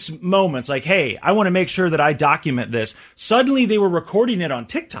serious moments like, hey, I want to make sure that I document this. Suddenly they were recording it on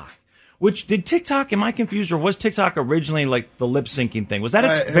TikTok. Which, did TikTok, am I confused, or was TikTok originally like the lip syncing thing? Was that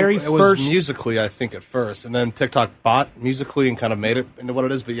its very first? It was Musical.ly, I think, at first. And then TikTok bought Musical.ly and kind of made it into what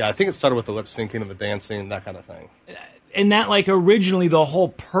it is. But yeah, I think it started with the lip syncing and the dancing, that kind of thing. And that, originally the whole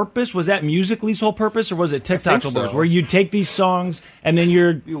purpose, was that Musical.ly's whole purpose, or was it TikTok's whole purpose? Where you take these songs and then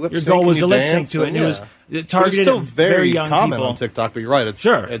your goal was to lip sync to it, and it was targeted it's still at very young common people on TikTok, but you're right. It's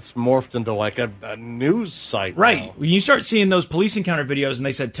morphed into like a news site. Right. Now. When you start seeing those police encounter videos and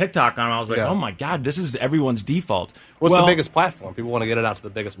they said TikTok on them, I was like, oh my God, this is everyone's default. What's the biggest platform? People want to get it out to the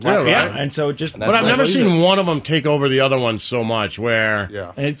biggest platform. Yeah, and so it just... But I've never seen one of them take over the other one so much where...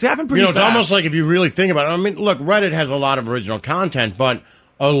 Yeah. And it's happened pretty fast. It's almost like if you really think about it. I mean, look, Reddit has a lot of original content, but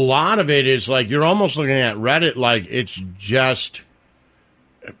a lot of it is like, you're almost looking at Reddit like it's just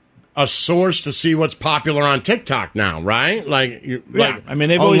a source to see what's popular on TikTok now, right? Like, I mean,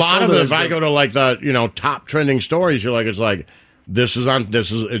 they've always a lot of sold it. it If I go to like the top trending stories,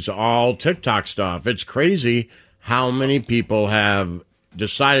 it's all TikTok stuff. It's crazy how many people have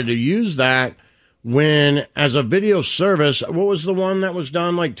decided to use that when, as a video service, what was the one that was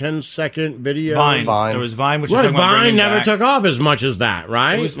done, like 10-second video? Vine. There was Vine, which Vine never took off as much as that,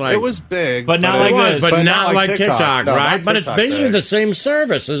 right? It was big. But not like this. But not like TikTok, no, right? But it's basically the same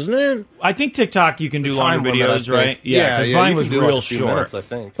service, isn't it? I think TikTok, you can do longer videos, right? Yeah, because Vine was real short. Minutes, I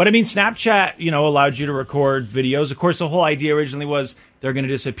think. But I mean, Snapchat, allowed you to record videos. Of course, the whole idea originally was they're going to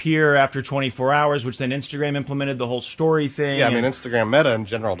disappear after 24 hours, which then Instagram implemented the whole story thing. Yeah, I mean, Instagram Meta in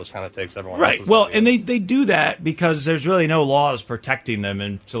general just kind of takes everyone else's Well, videos. and they do that because there's really no laws protecting them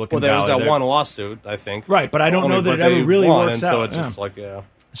in Silicon Valley. Well, there was that one lawsuit, I think. Right, but I don't know that it ever really works out. So it's just like,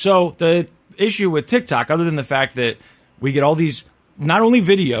 So the issue with TikTok, other than the fact that we get all these, not only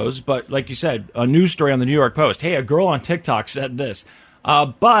videos, but like you said, a news story on the New York Post. Hey, a girl on TikTok said this.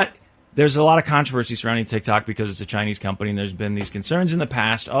 But there's a lot of controversy surrounding TikTok because it's a Chinese company, and there's been these concerns in the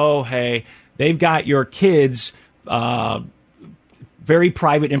past. Oh, hey, they've got your kids' very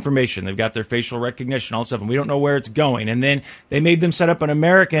private information. They've got their facial recognition, all stuff, and we don't know where it's going. And then they made them set up an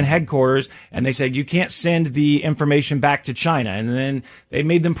American headquarters, and they said, you can't send the information back to China. And then they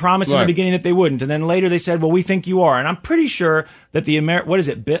made them promise in the beginning that they wouldn't. And then later they said, well, we think you are. And I'm pretty sure that what is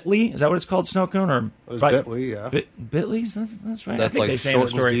it, Bitly? Is that what it's called, Snow Cone? Or Bitly, yeah. Bitly's? That's right. That's I think they say in the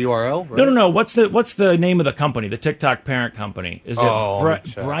story. the URL, right? No. What's the name of the company, the TikTok parent company? Is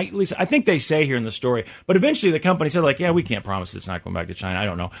it Brightly? I think they say here in the story. But eventually the company said, we can't promise it's not going back to China. I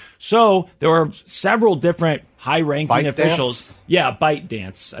don't know. So there were several different high-ranking officials. Yeah,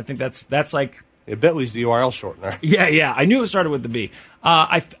 ByteDance. I think that's like... Yeah, Bitly's the URL shortener. Yeah. I knew it started with the B.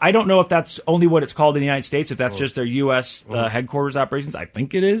 I don't know if that's only what it's called in the United States, if that's just their U.S. Headquarters operations. I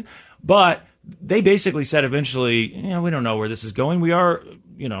think it is. But they basically said eventually, we don't know where this is going. We are,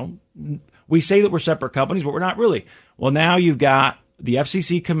 we say that we're separate companies, but we're not really. Well, now you've got the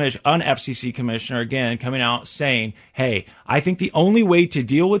FCC commissioner again coming out saying, hey, I think the only way to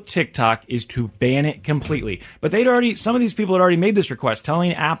deal with TikTok is to ban it completely. But some of these people had already made this request,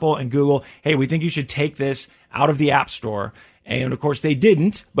 telling Apple and Google, hey, we think you should take this out of the App Store. And of course they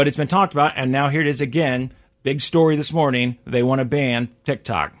didn't, but it's been talked about, and now here it is again. Big story this morning. They want to ban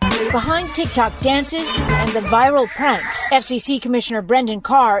TikTok. Behind TikTok dances and the viral pranks, FCC Commissioner Brendan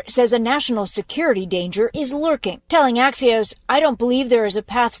Carr says a national security danger is lurking, telling Axios, I don't believe there is a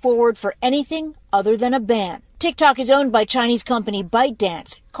path forward for anything other than a ban. TikTok is owned by Chinese company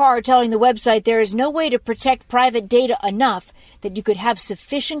ByteDance. Carr telling the website there is no way to protect private data enough that you could have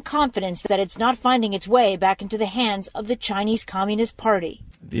sufficient confidence that it's not finding its way back into the hands of the Chinese Communist Party.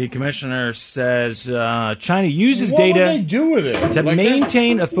 The commissioner says China uses what data would they do with it? to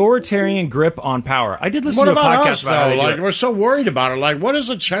maintain authoritarian grip on power. I did listen what to a about podcast us, about though? it. Like, we're so worried about it. Like, what is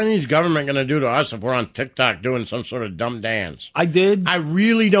the Chinese government going to do to us if we're on TikTok doing some sort of dumb dance? I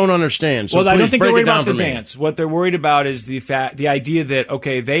really don't understand. So well, I don't please think break they're worried it down about the for me. dance. What they're worried about is the idea that,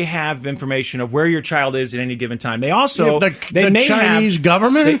 okay, they have information of where your child is at any given time. They also the may Chinese have,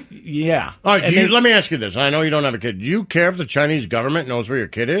 government. Yeah. All right. Let me ask you this. I know you don't have a kid. Do you care if the Chinese government knows where your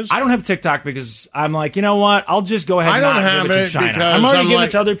kid is? I don't have TikTok because I'm like, you know what? I'll just go ahead and not give it to China. I'm already giving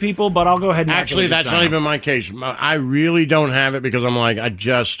it to other people, but I'll go ahead and actually, not give it to that's China. not even my case. I really don't have it because I'm like,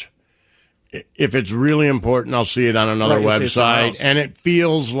 if it's really important, I'll see it on another website, and it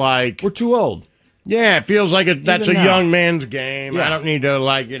feels like we're too old. Yeah, it feels like that's a now. young man's game. Yeah. I don't need to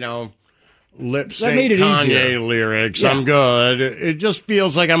lip That sync made it Kanye easier. lyrics. Yeah. I'm good. It just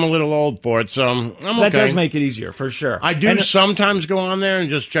feels like I'm a little old for it, so I'm okay. That does make it easier, for sure. I do sometimes go on there and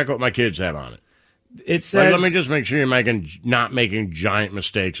just check what my kids have on it. It says, let me just make sure you're not making giant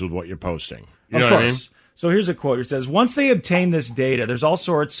mistakes with what you're posting. You know of what I course. mean? So here's a quote. It says, once they obtain this data, there's all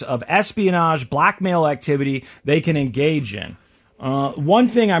sorts of espionage, blackmail activity they can engage in. One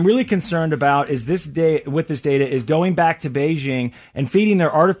thing I'm really concerned about is this data is going back to Beijing and feeding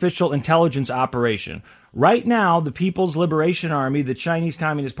their artificial intelligence operation. Right now, the People's Liberation Army, the Chinese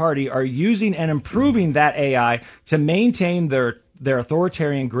Communist Party, are using and improving that AI to maintain their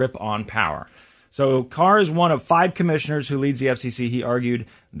authoritarian grip on power. So Carr is one of 5 commissioners who leads the FCC. He argued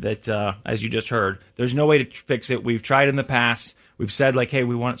that, as you just heard, there's no way to fix it. We've tried in the past. We've said, hey,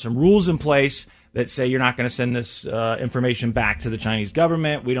 we want some rules in place that say you're not going to send this information back to the Chinese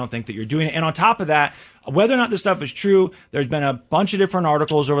government. We don't think that you're doing it. And on top of that, whether or not this stuff is true, there's been a bunch of different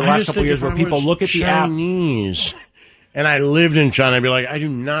articles over the last couple of years where people look at the app. Chinese, and I lived in China, I'd be like, I do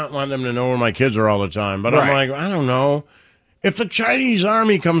not want them to know where my kids are all the time. But I'm like, I don't know. If the Chinese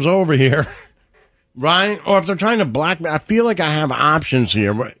army comes over here, right? Or if they're trying to blackmail, I feel like I have options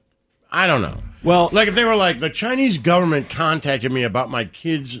here. But I don't know. Well, if they were like, the Chinese government contacted me about my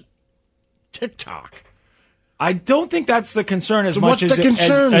kids' TikTok. I don't think that's the concern as What's much as the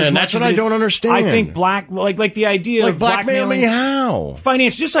concern then? That's what I don't understand. I think like the idea of blackmail me how?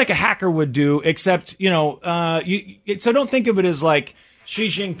 Finance, just like a hacker would do, except so don't think of it as like Xi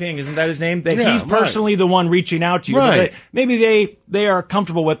Jinping, isn't that his name? That he's personally the one reaching out to you. Right. But maybe they are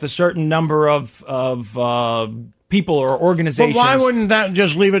comfortable with a certain number of people or organizations. But why wouldn't that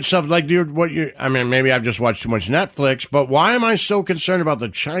just leave itself maybe I've just watched too much Netflix, but why am I so concerned about the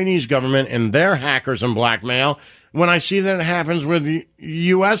Chinese government and their hackers and blackmail when I see that it happens with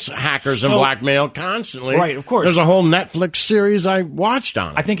U.S. hackers and blackmail constantly? Right, of course. There's a whole Netflix series I watched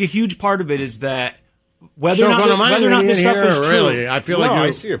on it. I think a huge part of it is that whether or not this stuff is true. Really, I feel I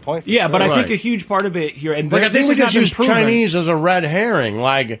see your point. But I think a huge part of it here, and I think we just use proven. Chinese as a red herring,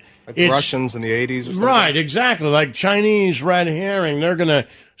 like the Russians in the 80s or something. Right, exactly. Like Chinese red herring, they're going to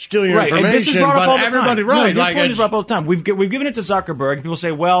steal your information. And this is brought up all the everybody, time. right? No, your point is brought up all the time. We've given it to Zuckerberg, and people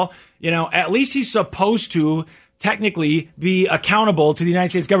say, well, at least he's supposed to technically be accountable to the United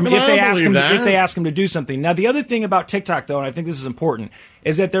States government if they ask him to do something. Now, the other thing about TikTok, though, and I think this is important,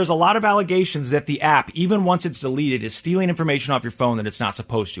 is that there's a lot of allegations that the app, even once it's deleted, is stealing information off your phone that it's not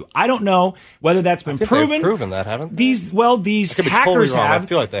supposed to. I don't know whether that's been proven. They've proven that, haven't they? These hackers have. I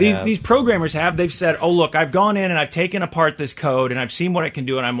feel like these programmers have. They've said, oh, look, I've gone in and I've taken apart this code and I've seen what it can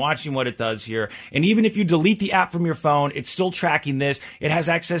do and I'm watching what it does here. And even if you delete the app from your phone, it's still tracking this. It has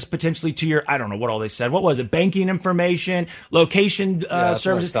access potentially to your, I don't know what all they said. What was it? Banking information, location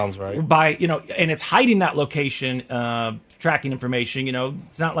services. That sounds right. And it's hiding that location tracking information.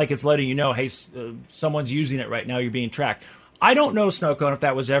 It's not like it's letting you know, hey, someone's using it right now. You're being tracked. I don't know, Snowcone, if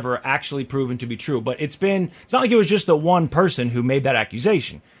that was ever actually proven to be true, but it's not like it was just the one person who made that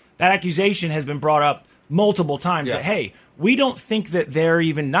accusation. That accusation has been brought up multiple times that, hey, we don't think that they're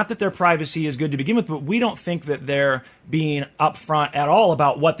even, not that their privacy is good to begin with, but we don't think that they're being upfront at all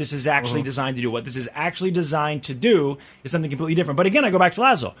about what this is actually designed to do. What this is actually designed to do is something completely different. But again, I go back to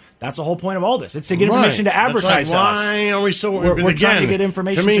Laszlo. That's the whole point of all this. It's to get information to advertise us. Why are we so... We're trying to get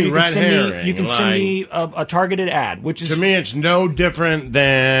information so you can send me a targeted ad, which is... To me, it's no different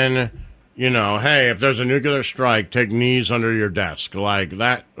than... hey, if there's a nuclear strike, take knees under your desk. Like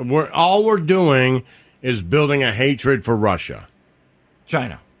that. All we're doing is building a hatred for Russia.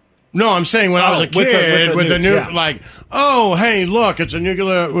 China. No, I'm saying when I was a kid with the nuke, like, oh, hey, look, it's a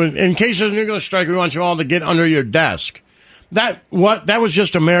nuclear. In case there's a nuclear strike, we want you all to get under your desk. That was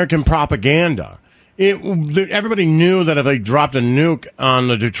just American propaganda. Everybody knew that if they dropped a nuke on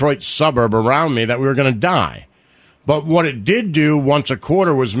the Detroit suburb around me, that we were going to die. But what it did do once a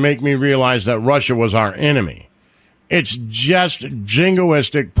quarter was make me realize that Russia was our enemy. It's just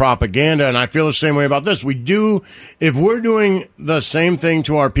jingoistic propaganda, and I feel the same way about this. If we're doing the same thing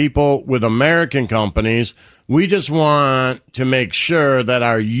to our people with American companies, we just want to make sure that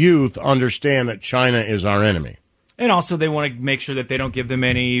our youth understand that China is our enemy. And also they want to make sure that they don't give them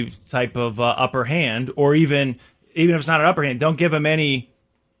any type of upper hand, or even if it's not an upper hand, don't give them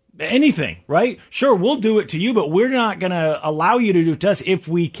anything, right? Sure, we'll do it to you, but we're not going to allow you to do it to us if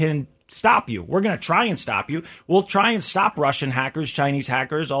we can stop you. We're going to try and stop you. We'll try and stop Russian hackers, Chinese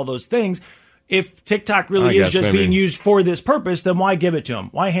hackers, all those things. If TikTok really is just being used for this purpose, then why give it to them?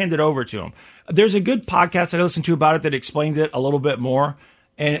 Why hand it over to them? There's a good podcast I listened to about it that explains it a little bit more.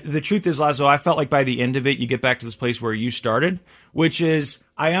 And the truth is, Laszlo, I felt like by the end of it, you get back to this place where you started, which is,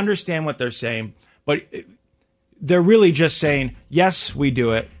 I understand what they're saying, but they're really just saying, yes, we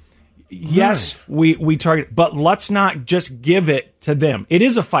do it. Yes, we target, but let's not just give it to them. It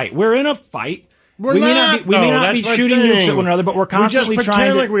is a fight. We're in a fight. We may not be shooting nukes at one another, but we're constantly trying to... We just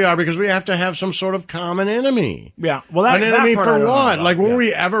pretend like we are because we have to have some sort of common enemy. Yeah. Well, an enemy for what? Like, were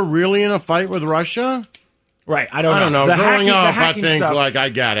we ever really in a fight with Russia? Right. I don't know. Growing up, I think, stuff, like, I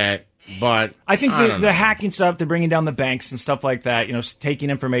get it. But I think the hacking stuff, they're bringing down the banks and stuff like that,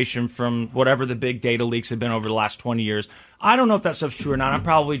 taking information from whatever the big data leaks have been over the last 20 years. I don't know if that stuff's true or not. I'm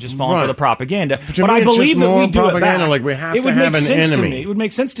probably just falling for the propaganda. But I believe that we do it back. Like, we have to have an enemy. It would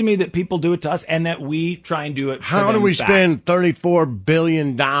make sense to me that people do it to us and that we try and do it for them. How do we spend $34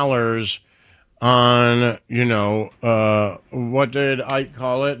 billion on, what did I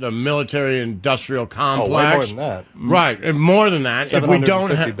call it? The military-industrial complex. Oh, way more than that. Right, more than that.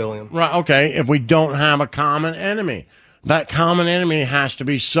 $750 billion. Right, okay, if we don't have a common enemy. That common enemy has to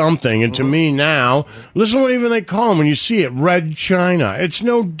be something. And to me now, listen to what even they call them when you see it, Red China. It's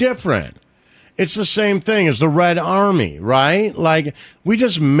no different. It's the same thing as the Red Army, right? Like, we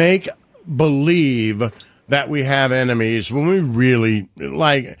just make believe that we have enemies when we really,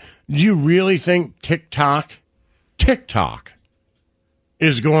 do you really think TikTok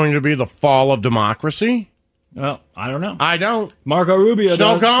is going to be the fall of democracy? Well, I don't know. I don't. Marco Rubio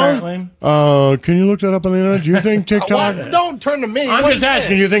does, apparently. Can you look that up on the internet? Do you think TikTok... Don't turn to me. I'm just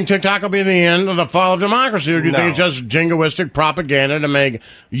asking, do you think TikTok will be the end of the fall of democracy, or do you think it's just jingoistic propaganda to make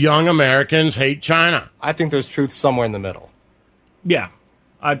young Americans hate China? I think there's truth somewhere in the middle. Yeah.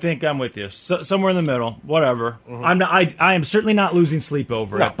 I think I'm with you. Somewhere in the middle, whatever. Mm-hmm. I am certainly not losing sleep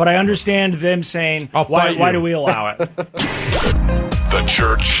over it, but I understand them saying, why do we allow it? The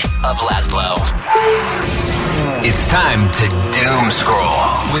Church of Laszlo. It's time to doom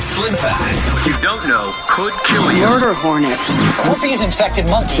scroll with Slim Fast. What you don't know could kill you. Murder hornets. Herpes-infected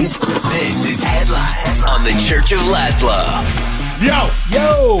monkeys. This is Headlines on the Church of Laszlo. Yo!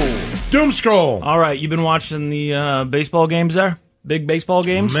 Doom scroll. All right, you've been watching the baseball games there? Big baseball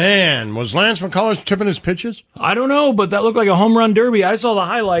games? Man, was Lance McCullers tipping his pitches? I don't know, but that looked like a home run derby. I saw the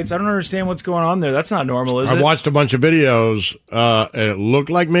highlights. I don't understand what's going on there. That's not normal, is it? I watched a bunch of videos. It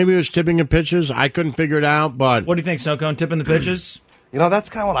looked like maybe it was tipping the pitches. I couldn't figure it out, but... What do you think, Snowcone, tipping the pitches? That's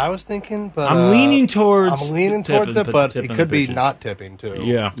kind of what I was thinking, but... I'm leaning towards it, but it could be not tipping, too.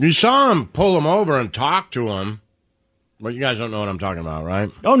 Yeah. You saw him pull him over and talk to him. But you guys don't know what I'm talking about,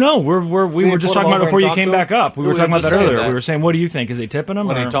 right? Oh, no. We were just talking about it before you came back up. We were talking about that earlier. We were saying, what do you think? Is he tipping him?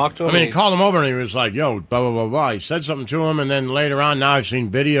 When he talked to him? He called him over and he was like, yo, blah, blah, blah, blah. He said something to him, and then later on, now I've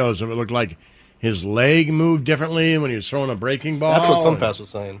seen videos of it looked like his leg moved differently when he was throwing a breaking ball. That's what Sunfast was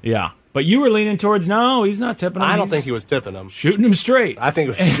saying. Yeah. But you were leaning towards, no, he's not tipping him. I don't think he was tipping him. Shooting him straight. I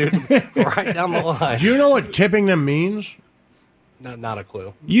think it was shooting right down the line. Do you know what tipping them means? Not a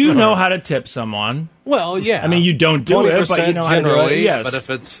clue. You know how to tip someone. Well, yeah. I mean, you don't do it, but you know how to do it. Yes. But if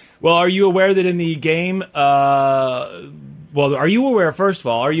it's... Well, are you aware that in the game... are you aware, first of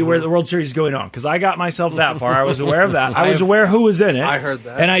all, are you aware that the World Series is going on? Because I got myself that far. I was aware of that. I was aware who was in it. I heard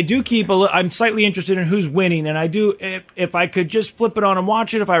that. And I do I'm slightly interested in who's winning. And I do, if I could just flip it on and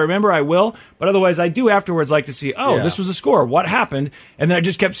watch it, if I remember, I will. But otherwise, I do afterwards like to see, this was the score. What happened? And then I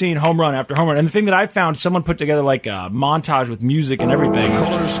just kept seeing home run after home run. And the thing that I found, someone put together like a montage with music and everything.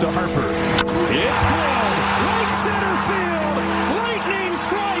 Colors to Harper. It's good. Right center field. Lightning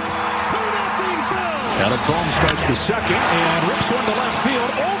strikes. 2-0 Phil. Catacombs starts the second and rips one to left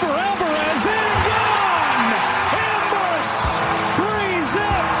field. Over Alvarez and gone. Ambush.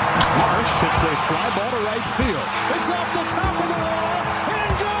 3-zip. Marsh hits a fly ball to right field. It's off the top of the wall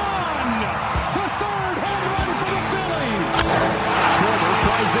and gone. The third home run for the Phillies. Schwarber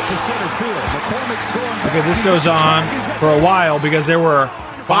flies it to center field. McCormick's going back. Okay, this goes on for a while because there were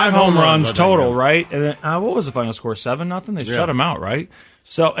 5 home runs total, right? And then, what was the final score? 7-0? They shut him out, right?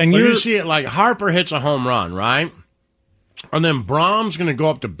 So, and you see it like Harper hits a home run, right? And then Brahm's going to go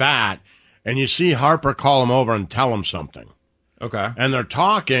up to bat, and you see Harper call him over and tell him something. Okay. And they're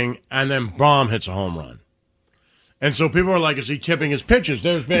talking, and then Braum hits a home run. And so people are like, is he tipping his pitches?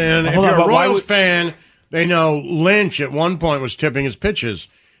 There's been, if you're a Royals fan, they know Lynch at one point was tipping his pitches.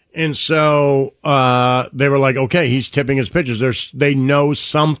 And so they were like, okay, he's tipping his pitches. They know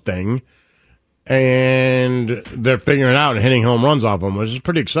something, and they're figuring it out and hitting home runs off him, which is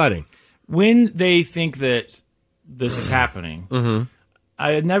pretty exciting. When they think that this is happening,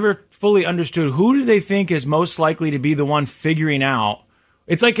 I had never fully understood who do they think is most likely to be the one figuring out.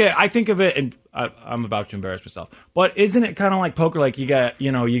 It's like I think of it, and I'm about to embarrass myself. But isn't it kind of like poker? Like you got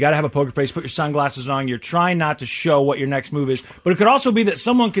to have a poker face, put your sunglasses on. You're trying not to show what your next move is, but it could also be that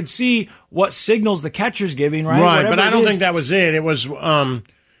someone could see what signals the catcher's giving, right? Right, Whatever but I don't think that was it. It was, and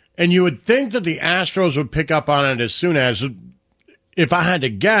you would think that the Astros would pick up on it as soon as, if I had to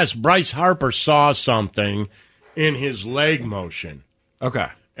guess, Bryce Harper saw something in his leg motion. Okay.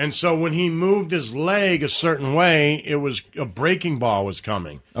 And so when he moved his leg a certain way, it was a breaking ball was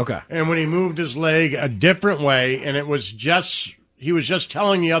coming. Okay. And when he moved his leg a different way, and he was just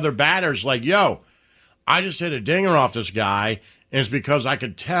telling the other batters, like, yo, I just hit a dinger off this guy, and it's because I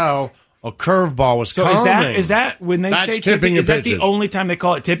could tell a curveball was coming. So is that when they say tipping, is that pitches. the only time they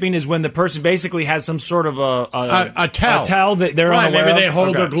call it tipping is when the person basically has some sort of a tell. A tell that they're unaware maybe they of?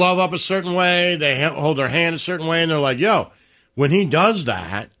 hold their glove up a certain way, they hold their hand a certain way, and they're like, yo, when he does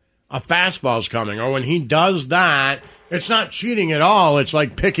that, a fastball's coming. Or when he does that, it's not cheating at all. It's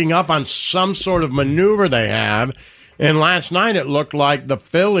like picking up on some sort of maneuver they have. And last night it looked like the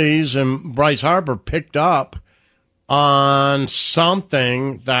Phillies and Bryce Harper picked up on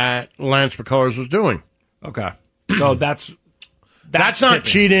something that Lance McCullers was doing. Okay. So that's not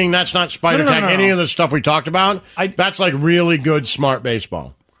cheating. That's not spider tag. Any of the stuff we talked about. That's like really good, smart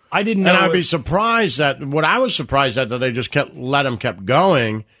baseball. I didn't know. And I'd be surprised that they just let him kept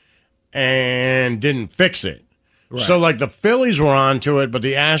going and didn't fix it. Right. So, like, the Phillies were onto it, but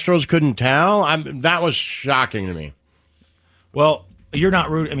the Astros couldn't tell. That was shocking to me. Well, you're not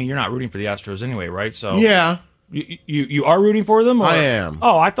rooting for the Astros anyway, right? So yeah, you are rooting for them. Or? I am.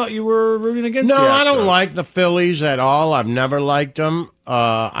 Oh, I thought you were rooting against. No, the Astros. I don't like the Phillies at all. I've never liked them.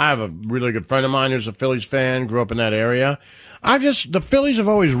 I have a really good friend of mine who's a Phillies fan. Grew up in that area. The Phillies have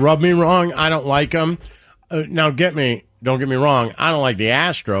always rubbed me wrong. I don't like them. Now, don't get me wrong, I don't like the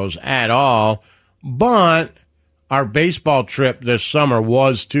Astros at all, but our baseball trip this summer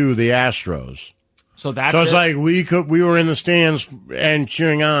was to the Astros. So it's like we were in the stands and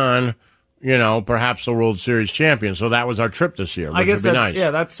cheering on, perhaps the World Series champion. So that was our trip this year, which I guess would be nice.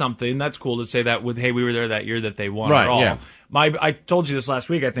 Yeah, that's something. That's cool to say that we were there that year that they won right, it all. Yeah. I told you this last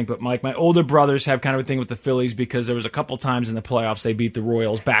week, I think, but my older brothers have kind of a thing with the Phillies because there was a couple times in the playoffs they beat the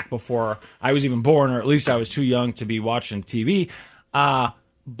Royals back before I was even born, or at least I was too young to be watching TV. But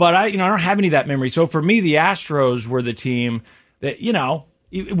I don't have any of that memory. So for me, the Astros were the team that,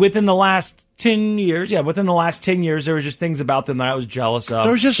 within the last 10 years, there was just things about them that I was jealous of.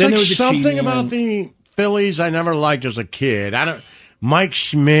 There was just something about the Phillies I never liked as a kid. Mike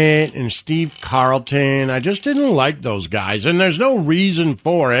Schmidt and Steve Carlton, I just didn't like those guys. And there's no reason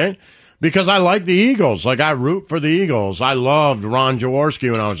for it because I like the Eagles. Like, I root for the Eagles. I loved Ron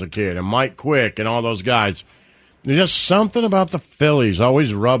Jaworski when I was a kid and Mike Quick and all those guys. There's just something about the Phillies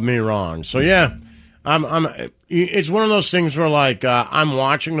always rubbed me wrong. So, yeah, it's one of those things where, like, I'm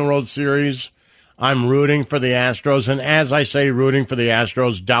watching the World Series. I'm rooting for the Astros. And as I say rooting for the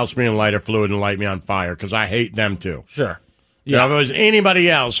Astros, douse me in lighter fluid and light me on fire because I hate them too. Sure. Yeah. If it was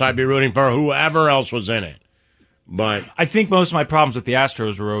anybody else, I'd be rooting for whoever else was in it. But I think most of my problems with the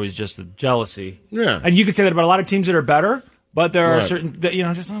Astros were always just the jealousy. Yeah. And you could say that about a lot of teams that are better, but there are certain that,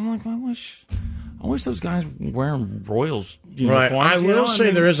 I'm like, I wish those guys wearing Royals uniforms. Right. I will say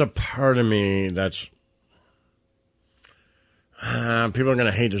there is a part of me that's people are going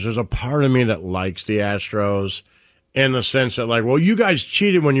to hate this. There's a part of me that likes the Astros in the sense that, like, well, you guys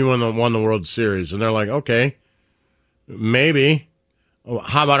cheated when you won the World Series. And they're like, okay. Maybe.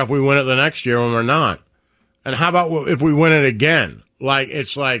 How about if we win it the next year when we're not? And how about if we win it again? Like,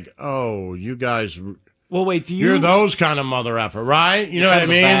 it's like, oh, you guys. Well, wait, you're those kind of mother effer, right? You know what I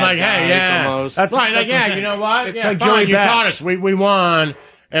mean? Like, hey, yeah. Almost. That's right. Like, yeah, you know what? It's yeah, like fine, Joey you Bats. taught us. We won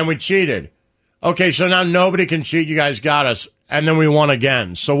and we cheated. Okay, so now nobody can cheat. You guys got us. And then we won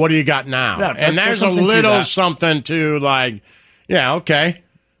again. So what do you got now? Yeah, and there's a little something to, like, yeah, okay.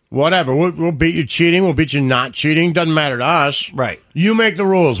 Whatever. We'll beat you cheating. We'll beat you not cheating. Doesn't matter to us. Right. You make the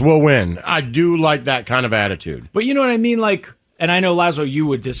rules. We'll win. I do like that kind of attitude. But you know what I mean? Like, and I know, Laszlo, you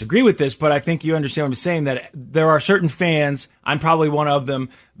would disagree with this, but I think you understand what I'm saying, that there are certain fans, I'm probably one of them,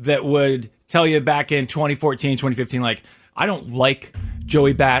 that would tell you back in 2014, 2015, like, I don't like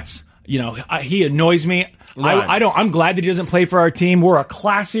Joey Bats. he annoys me. Right. I'm glad that he doesn't play for our team. We're a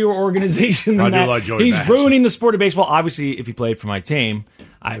classier organization than that. Like Joey He's Bass. ruining the sport of baseball. Obviously, if he played for my team,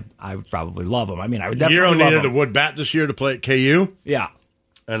 I would probably love him. I mean, I would definitely love him. Hero needed a wood bat this year to play at KU. Yeah.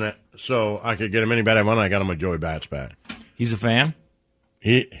 And so I could get him any bat I wanted. I got him a Joey Bats bat. He's a fan?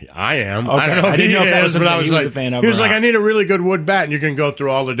 I am. Okay. I don't know if he is, but I was like, a fan of he was or like, not. I need a really good wood bat, and you can go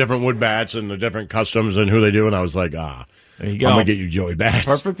through all the different wood bats and the different customs and who they do. And I was like, there you go. I'm gonna get you Joey Bats.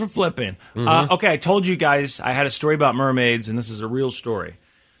 Perfect for flipping. Okay, I told you guys I had a story about mermaids, and this is a real story.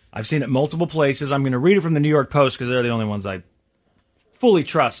 I've seen it multiple places. I'm going to read it from the New York Post because they're the only ones I fully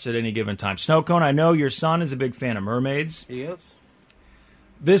trust at any given time. Snowcone, I know your son is a big fan of mermaids. He is.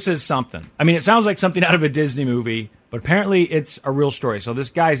 This is something. I mean, it sounds like something out of a Disney movie, but apparently it's a real story. So this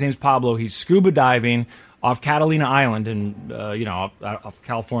guy's name's Pablo. He's scuba diving off Catalina Island in, off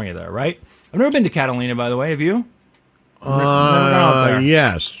California there, right? I've never been to Catalina, by the way. Have you? Never gone out there.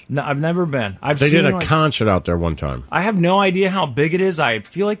 Yes. No, I've never been. They did a concert out there one time. I have no idea how big it is. I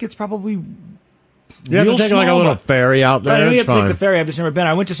feel like it's probably You have to take like a little ferry out there. I don't It's have to take fine. the ferry. I've just never been.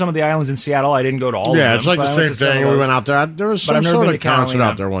 I went to some of the islands in Seattle. I didn't go to all of them. Yeah, it's like but the I same went to some thing. of We those. went out there. There was But I've some never sort been of to concert Catalina.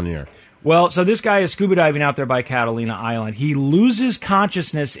 out there one year. Well, so this guy is scuba diving out there by Catalina Island. He loses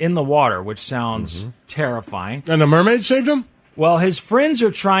consciousness in the water, which sounds terrifying. And the mermaid saved him? Well, his friends are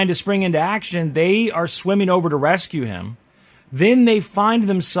trying to spring into action. They are swimming over to rescue him. Then they find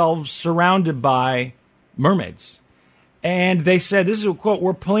themselves surrounded by mermaids. And they said, this is a quote,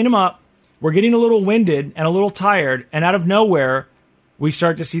 we're pulling him up. We're getting a little winded and a little tired. And out of nowhere, we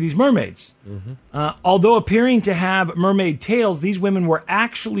start to see these mermaids. Although appearing to have mermaid tails, these women were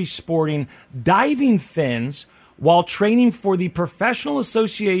actually sporting diving fins while training for the Professional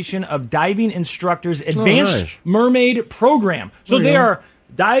Association of Diving Instructors Advanced nice. Mermaid Program. So There you they go. are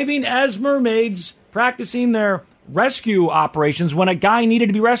diving as mermaids, practicing their rescue operations when a guy needed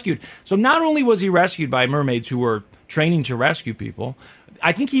to be rescued. So not only was he rescued by mermaids who were training to rescue people,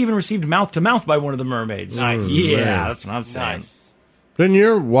 I think he even received mouth-to-mouth by one of the mermaids. Nice. Yeah, Man. that's what I'm saying. Didn't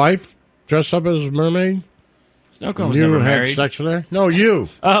your wife dress up as a mermaid? Snowcone was You never had married. sex with her? No, you.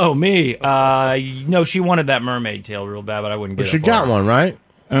 Oh, me. No, she wanted that mermaid tail real bad, but I wouldn't get But it she for got her. one, right?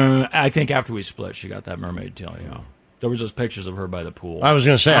 I think after we split, she got that mermaid tail, yeah. There was those pictures of her by the pool. I was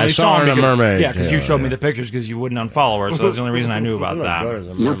gonna say, I only saw her in a because- mermaid Yeah, because you tail, showed me yeah. the pictures because you wouldn't unfollow her, so that's the only reason I knew about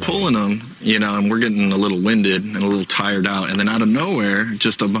that. We're pulling them, and we're getting a little winded and a little tired out. And then out of nowhere,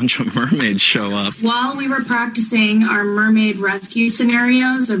 just a bunch of mermaids show up. While we were practicing our mermaid rescue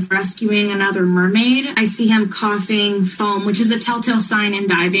scenarios of rescuing another mermaid, I see him coughing foam, which is a telltale sign in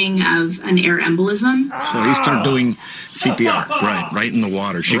diving of an air embolism. So he started doing CPR, right in the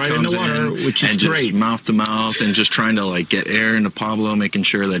water. She Right in comes the water, which is and just great. mouth to mouth and just trying to get air into Pablo, making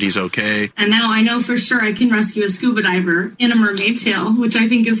sure that he's okay. And now I know for sure I can rescue a scuba diver in a mermaid tail, which I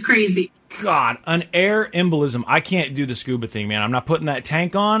think is crazy. God, an air embolism. I can't do the scuba thing, man. I'm not putting that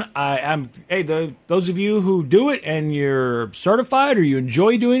tank on. Those of you who do it and you're certified or you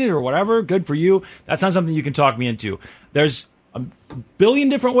enjoy doing it or whatever, good for you. That's not something you can talk me into. There's a billion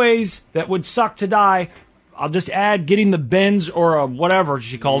different ways that would suck to die. I'll just add getting the bends or a whatever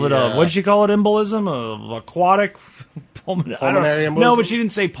she called it. What did she call it? Embolism? Aquatic? Pulmonary embolism? No, but she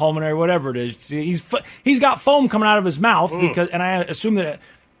didn't say pulmonary, whatever it is. See, he's got foam coming out of his mouth and I assume that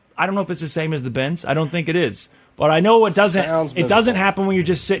I don't know if it's the same as the bends. I don't think it is. But I know it doesn't happen when you're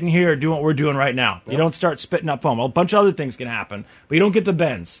just sitting here doing what we're doing right now. You don't start spitting up foam. A bunch of other things can happen, but you don't get the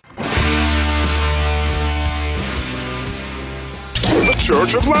bends. The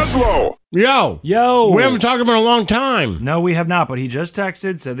Church of Laszlo. Yo. We haven't talked about it in a long time. No, we have not, but he just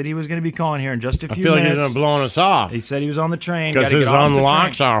texted, said that he was going to be calling here in just a few feel minutes. like he's blowing us off. He said he was on the train. Because gotta his get off the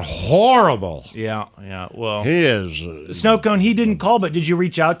unlocks train. are horrible. Yeah, well. He is. Snowcone, he didn't call, but did you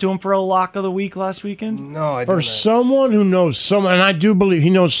reach out to him for a lock of the week last weekend? No, I For someone who knows so much, and I do believe he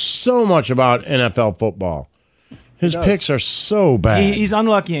knows so much about NFL football, his picks are so bad. He's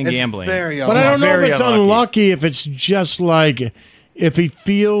unlucky in gambling. But I don't know if it's unlucky, if it's just like, if he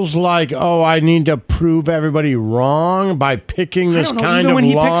feels like, I need to prove everybody wrong by picking this kind of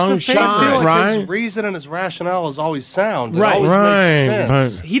long shot, I feel like right? his reason and his rationale is always sound. Right. It always Right, makes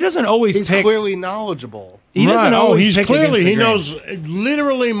sense. but- He doesn't always He's pick. clearly knowledgeable. He doesn't always he's pick clearly, against the he grain. knows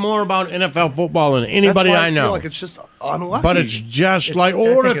literally more about NFL football than anybody That's why I know. feel like it's just unlucky. But it's just It's- like, I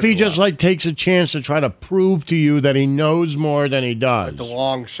or think if he it's just takes a chance to try to prove to you that he knows more than he does. the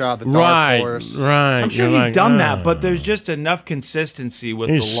long shot, the dark Right, horse. right. I'm sure You're he's like, done "Ah." that, but there's just enough consistency with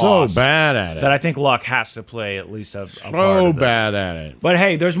He's the so loss. bad at it. That I think luck has to play at least a part So of this. bad at it. But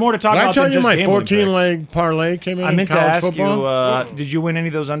hey, there's more to talk Did about I tell than you just my gambling 14-leg parlay came in I meant to college ask football? you, did you win any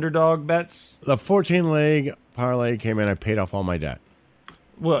of those underdog bets? The 14-leg parlay came in. I paid off all my debt.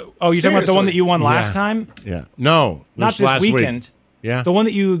 What? Oh, you're talking about the one that you won last time? Yeah. No, not this last weekend. Week. Yeah. The one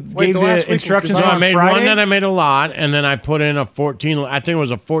that you gave the instructions on I made Friday? one that I made a lot, and then I put in a 14. I think it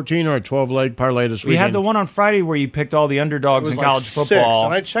was a 14 or a 12-leg parlay this weekend. We had the one on Friday where you picked all the underdogs in college football. 6,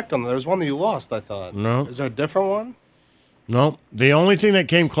 and I checked them. There was one that you lost, I thought. No. Is there a different one? No. The only thing that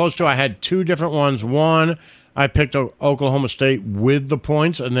came close to, I had 2 different ones. One, I picked Oklahoma State with the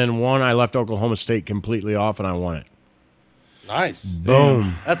points, and then one, I left Oklahoma State completely off, and I won it. Nice. Boom.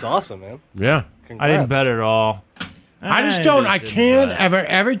 Damn. That's awesome, man. Yeah. I didn't bet at all. I just don't. I can't ever.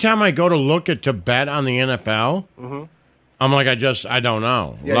 Every time I go to look to bet on the NFL, I'm like, I don't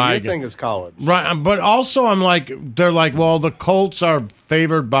know. Yeah, like, your thing is college, right? But also, I'm like, they're like, well, the Colts are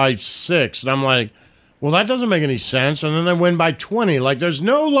favored by 6, and I'm like, well, that doesn't make any sense. And then they win by 20. Like, there's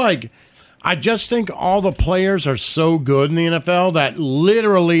no like. I just think all the players are so good in the NFL that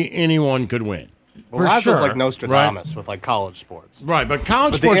literally anyone could win. Well, Laszlo's like Nostradamus with like college sports. Right, but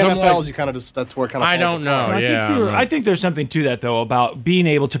college but sports, the I'm NFL, like, you kind of just, that's where it kind of I don't know. I think there's something to that, though, about being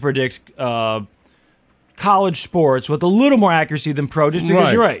able to predict college sports with a little more accuracy than pro, just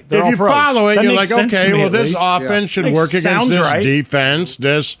because you're right. If you follow it, you're like, okay, well, this least. offense should work against this defense.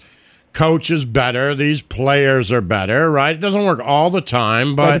 This coach is better. These players are better, right? It doesn't work all the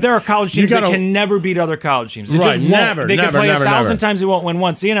time, but, but there are college teams that can never beat other college teams. It just won't. Never, they can play 1,000 times, they won't win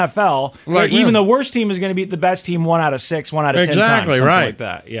once. The NFL, even the worst team is going to beat the best team 1 out of 6, 1 out of 10 times. Something like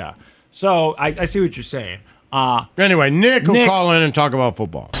that, yeah. So I see what you're saying. Anyway, Nick will call in and talk about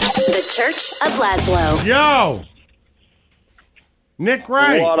football. The Church of Laszlo. Yo! Nick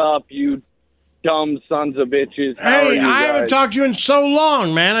Wright. What up, you dumb sons of bitches? Hey, I haven't talked to you in so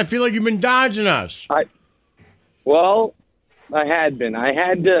long, man. I feel like you've been dodging us. Well, I had been. I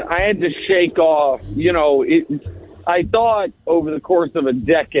had to shake off. You know, I thought over the course of a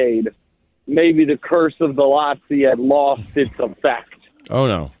decade, maybe the curse of the Lotzi had lost its effect. Oh,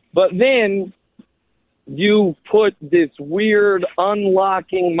 no. But then you put this weird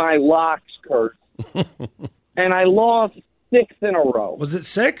unlocking my locks curse, and I lost 6 in a row. Was it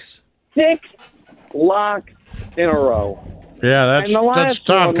 6? 6 locks in a row. Yeah, that's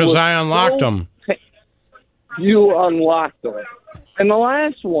tough because I unlocked them. You unlocked them. And the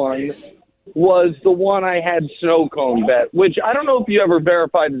last one was the one I had snow cone bet, which I don't know if you ever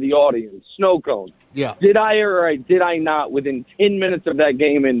verified to the audience. Snow cone. Yeah. Did I or did I not, within 10 minutes of that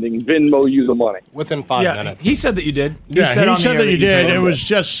game ending, Venmo you the money? Within 5 minutes. He said that you did. He said that you did. It was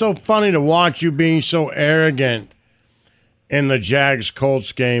just so funny to watch you being so arrogant in the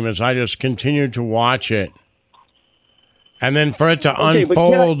Jags-Colts game as I just continued to watch it. And then for it to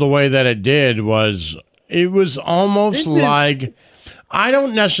unfold the way that it did it was almost like, I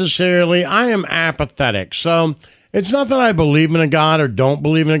am apathetic. So it's not that I believe in a God or don't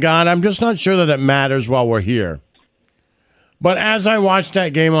believe in a God. I'm just not sure that it matters while we're here. But as I watched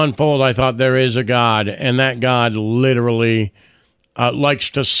that game unfold, I thought there is a God, and that God literally likes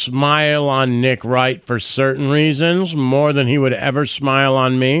to smile on Nick Wright for certain reasons more than he would ever smile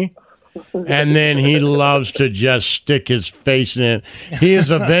on me. And then he loves to just stick his face in it. He is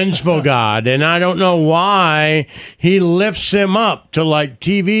a vengeful God, and I don't know why he lifts him up to like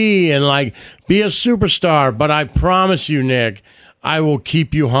TV and like be a superstar. But I promise you, Nick, I will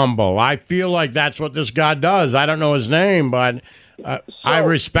keep you humble. I feel like that's what this God does. I don't know his name, but I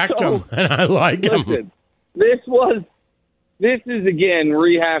respect him and I like him. This is, again,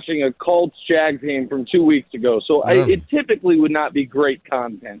 rehashing a Colts-Jags game from 2 weeks ago. So it typically would not be great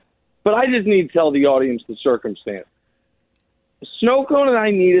content. But I just need to tell the audience the circumstance. Snowcone and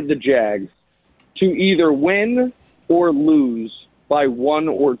I needed the Jags to either win or lose by 1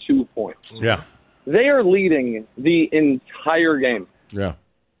 or 2 points. Yeah. They are leading the entire game. Yeah.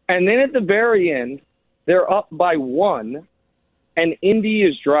 And then at the very end, they're up by 1, and Indy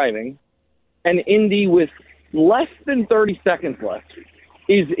is driving, and Indy with less than 30 seconds left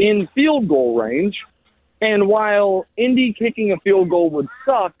is in field goal range. And while Indy kicking a field goal would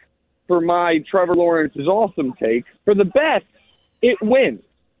suck, for my Trevor Lawrence is awesome take, for the bet, it wins.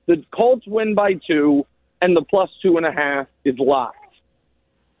 The Colts win by 2, and the plus 2.5 is locked.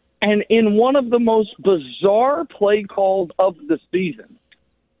 And in one of the most bizarre play calls of the season,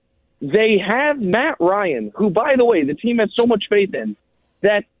 they have Matt Ryan, who, by the way, the team has so much faith in,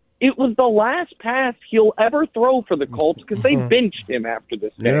 that it was the last pass he'll ever throw for the Colts because they benched him after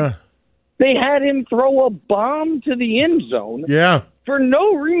this game. Yeah. They had him throw a bomb to the end zone. Yeah. For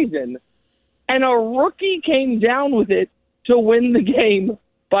no reason, and a rookie came down with it to win the game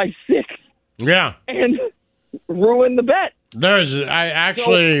by 6. Yeah. And ruin the bet. I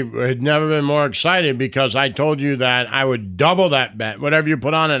actually had never been more excited because I told you that I would double that bet. Whatever you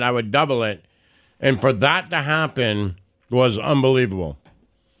put on it, I would double it. And for that to happen was unbelievable.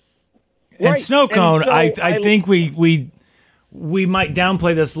 And Snow Cone, I think we might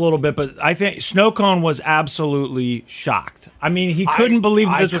downplay this a little bit, but I think Snow Cone was absolutely shocked. I mean, he couldn't believe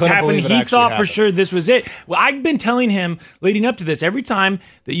that this was happening. He thought for sure this was it. Well, I've been telling him leading up to this, every time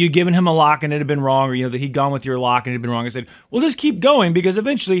that you'd given him a lock and it had been wrong, or that he'd gone with your lock and it had been wrong, I said, well, just keep going because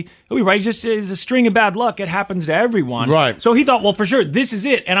eventually he'll be right. It just is a string of bad luck. It happens to everyone. Right. So he thought, well, for sure, this is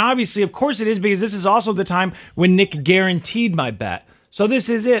it. And obviously, of course it is, because this is also the time when Nick guaranteed my bet. So this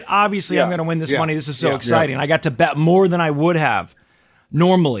is it. Obviously, I'm going to win this money. This is so exciting. I got to bet more than I would have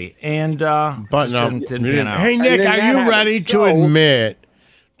normally, and but didn't pan out. Hey, Nick, are you ready to admit,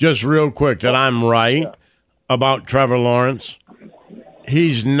 just real quick, that I'm right about Trevor Lawrence?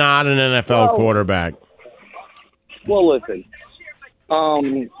 He's not an NFL quarterback. Well, listen,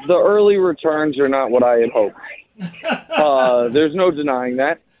 the early returns are not what I had hoped. There's no denying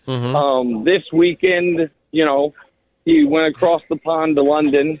that. This weekend, he went across the pond to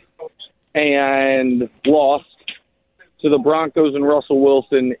London and lost to the Broncos and Russell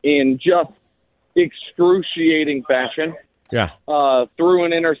Wilson in just excruciating fashion. Yeah. Threw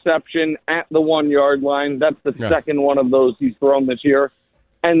an interception at the 1-yard line. That's the second one of those he's thrown this year.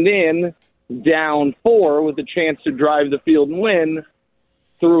 And then down 4 with a chance to drive the field and win,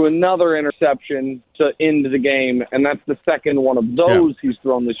 threw another interception to end the game. And that's the second one of those he's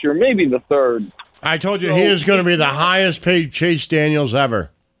thrown this year, maybe the third. I told you he is going to be the highest paid Chase Daniels ever.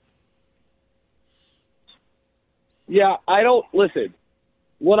 Yeah, listen,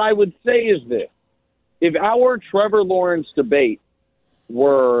 what I would say is this. If our Trevor Lawrence debate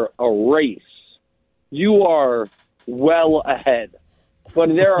were a race, you are well ahead.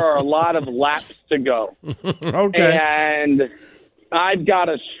 But there are a lot of laps to go. Okay. And I've got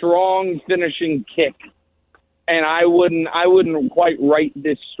a strong finishing kick. And I wouldn't quite write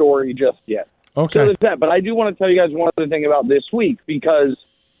this story just yet. Okay. So there's that. But I do want to tell you guys one other thing about this week, because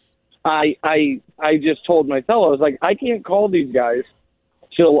I just told my fellow, I was like, I can't call these guys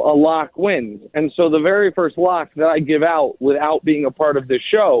till a lock wins. And so the very first lock that I give out without being a part of this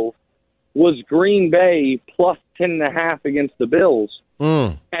show was Green Bay plus 10.5 against the Bills.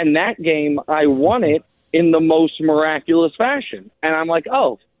 And that game, I won it in the most miraculous fashion. And I'm like,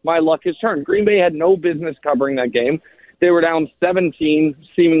 oh, my luck has turned. Green Bay had no business covering that game. They were down 17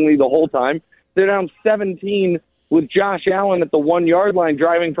 seemingly the whole time. They're down 17 with Josh Allen at the 1-yard line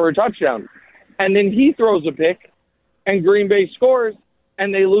driving for a touchdown. And then he throws a pick, and Green Bay scores,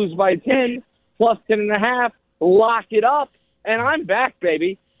 and they lose by 10, plus 10.5, lock it up, and I'm back,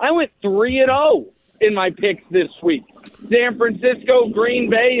 baby. I went 3-0 in my picks this week. San Francisco, Green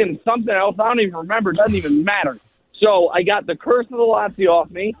Bay, and something else. I don't even remember. It doesn't even matter. So I got the curse of the Lazio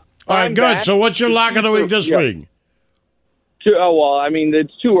off me. All right, good. So what's your lock of the week this week?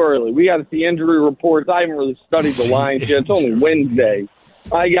 It's too early. We got to see injury reports. I haven't really studied the lines yet. It's only Wednesday.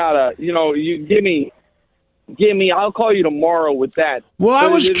 I gotta, you give me. I'll call you tomorrow with that. Well, I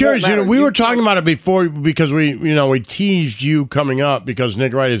was curious. We were talking about it before because we teased you coming up because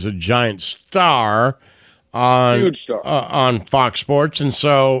Nick Wright is a giant star on Fox Sports, and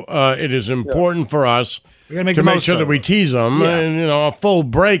so it is important for us to make sure that we tease them. And a full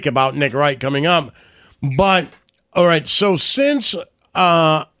break about Nick Wright coming up, but. All right, so since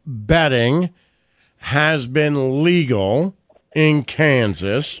betting has been legal in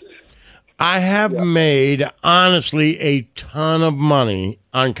Kansas, I have made, honestly, a ton of money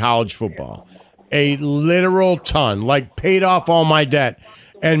on college football. A literal ton, like paid off all my debt.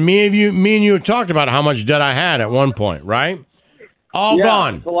 And me and you talked about how much debt I had at one point, right? All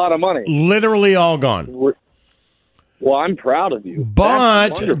gone. It's a lot of money. Literally all gone. Well, I'm proud of you.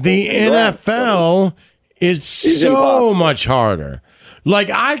 But the NFL... It's so much harder.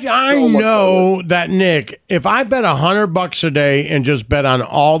 Like I know that, Nick, if I bet $100 a day and just bet on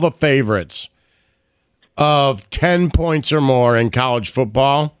all the favorites of 10 points or more in college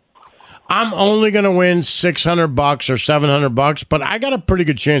football, I'm only going to win $600 or $700, but I got a pretty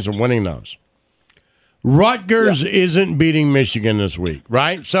good chance of winning those. Rutgers isn't beating Michigan this week,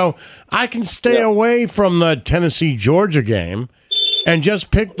 right? So I can stay away from the Tennessee-Georgia game and just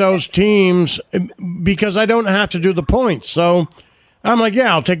pick those teams because I don't have to do the points. So I'm like,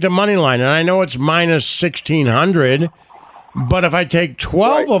 I'll take the money line. And I know it's minus 1,600, but if I take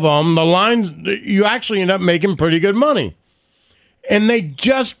 12 of them, the lines, you actually end up making pretty good money. And they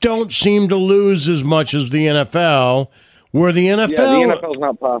just don't seem to lose as much as the NFL, where the NFL... Yeah, the NFL's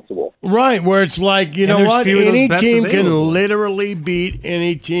not possible. Right, where it's like, you know what? Any team can literally beat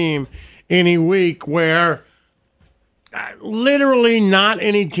any team any week, where... Literally, not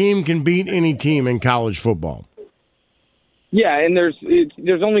any team can beat any team in college football. Yeah, and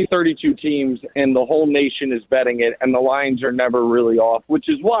there's only 32 teams, and the whole nation is betting it, and the lines are never really off, which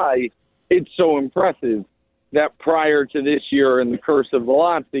is why it's so impressive that prior to this year and the curse of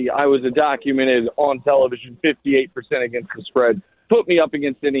velocity, I was documented on television 58% against the spread. Put me up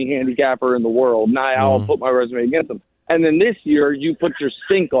against any handicapper in the world. Now I'll put my resume against them. And then this year, you put your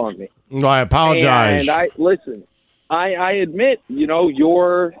stink on me. No, I apologize. And I admit,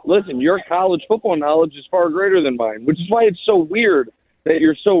 your college football knowledge is far greater than mine, which is why it's so weird that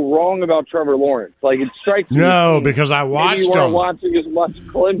you're so wrong about Trevor Lawrence. Like, it strikes me. No, because I watched him. You weren't watching as much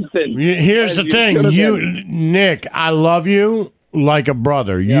Clemson. Here's the thing. Nick, I love you like a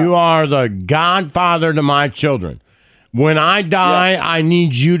brother. Yeah. You are the godfather to my children. When I die, I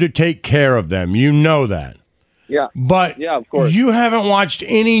need you to take care of them. You know that. Yeah. But of course. You haven't watched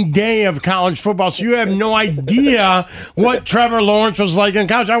any day of college football, so you have no idea what Trevor Lawrence was like in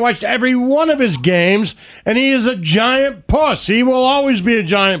college. I watched every one of his games, and he is a giant puss. He will always be a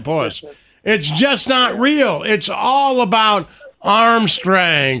giant puss. It's just not real. It's all about arm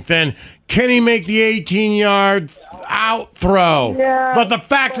strength and can he make the 18-yard out throw. Yeah, but the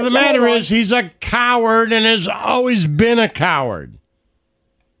fact of the matter is he's a coward and has always been a coward.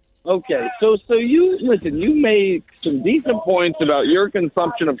 Okay, so you make some decent points about your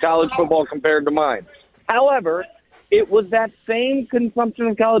consumption of college football compared to mine. However, it was that same consumption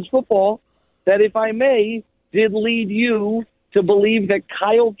of college football that, if I may, did lead you to believe that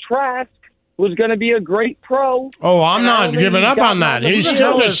Kyle Trask was going to be a great pro. Oh, I'm not giving up on that. He's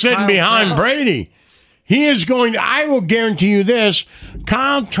still just sitting behind Brady. He is going to, I will guarantee you this,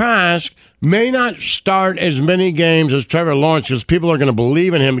 Kyle Trask may not start as many games as Trevor Lawrence because people are going to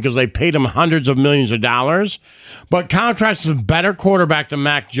believe in him because they paid him hundreds of millions of dollars. But Kyle Trask is a better quarterback than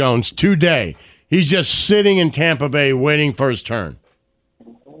Mac Jones today. He's just sitting in Tampa Bay waiting for his turn.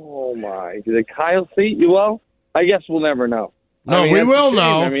 Oh, my. Did Kyle see you well? I guess we'll never know. No, we will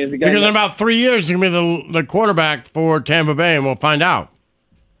know because in about 3 years he's going to be the quarterback for Tampa Bay, and we'll find out.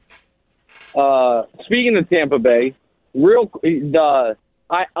 Speaking of Tampa Bay,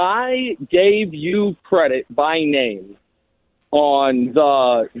 I gave you credit by name on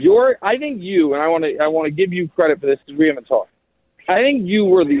I think you, and I want to give you credit for this because we haven't talked. I think you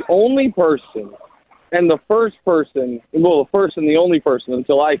were the only person and the first and the only person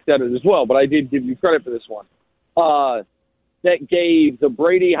until I said it as well, but I did give you credit for this one, that gave the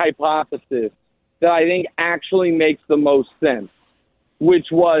Brady hypothesis that I think actually makes the most sense, which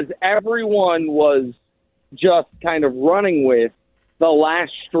was everyone was just kind of running with the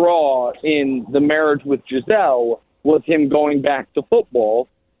last straw in the marriage with Giselle was him going back to football.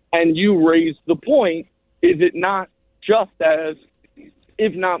 And you raised the point, is it not just as,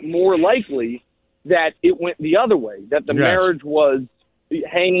 if not more likely, that it went the other way, that the marriage was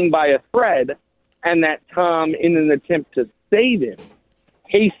hanging by a thread and that Tom, in an attempt to save him,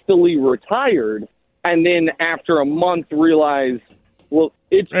 hastily retired and then after a month realized, well,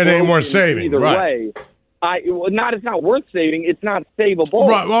 it ain't worth saving either way. It's not worth saving. It's not savable.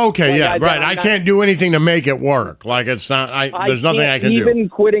 Right. Well, okay. I can't do anything to make it work. Like it's not. There's nothing I can do. Even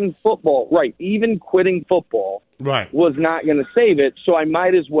quitting football. Right. Even quitting football. Right. Was not going to save it. So I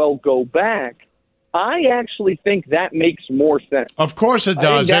might as well go back. I actually think that makes more sense. Of course it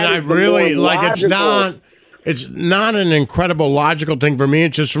does, and I really like. It's not an incredible logical thing for me.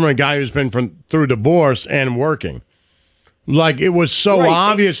 It's just from a guy who's been through divorce and working. Like, it was so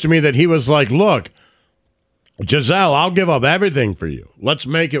obvious to me that he was like, look, Giselle, I'll give up everything for you. Let's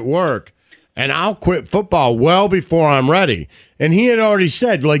make it work. And I'll quit football well before I'm ready. And he had already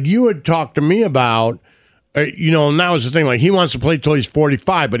said, like you had talked to me about, and that was the thing. Like, he wants to play till he's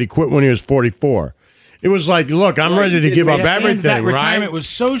 45, but he quit when he was 44. It was like, look, I'm ready to give up everything, that retirement was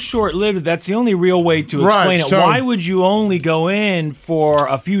so short-lived, that's the only real way to explain it. Why would you only go in for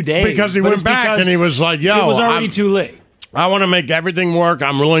a few days? Because he went back and he was like, yo. It was already too late. I want to make everything work.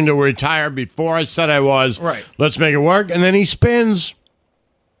 I'm willing to retire before I said I was. Right. Let's make it work. And then he spends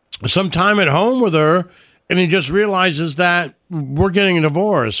some time at home with her, and he just realizes that we're getting a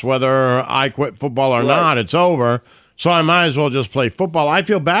divorce. Whether I quit football or not, it's over. So I might as well just play football. I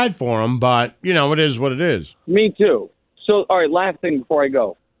feel bad for him, but, it is what it is. Me too. So, all right, last thing before I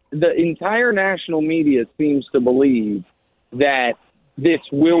go. The entire national media seems to believe that this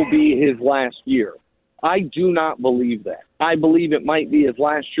will be his last year. I do not believe that. I believe it might be his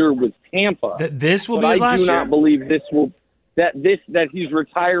last year with Tampa. That this will be his last year? I do not believe this will that he's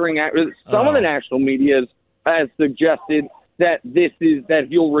retiring. Some of the national media has suggested that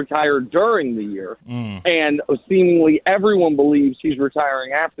he'll retire during the year, and seemingly everyone believes he's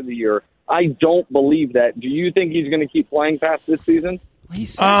retiring after the year. I don't believe that. Do you think he's going to keep playing past this season? He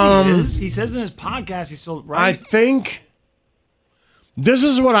says he is. He says in his podcast he's still right. I think this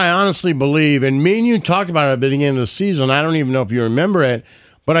is what I honestly believe, and me and you talked about it at the beginning of the season. I don't even know if you remember it,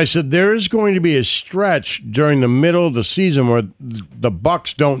 But I said there is going to be a stretch during the middle of the season where the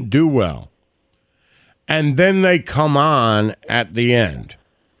Bucs don't do well. And then they come on at the end.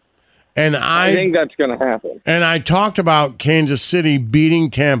 And I think that's going to happen. And I talked about Kansas City beating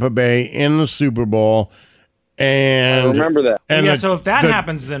Tampa Bay in the Super Bowl. And I remember that. And so if that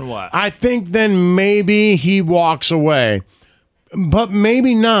happens, then what? I think then maybe he walks away. But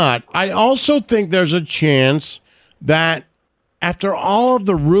maybe not. I also think there's a chance that after all of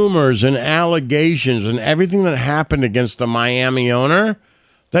the rumors and allegations and everything that happened against the Miami owner,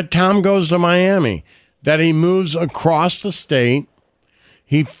 that Tom goes to Miami, that he moves across the state,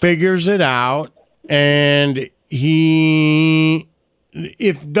 he figures it out, and it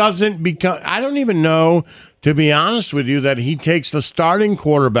doesn't become, I don't even know, to be honest with you, that he takes the starting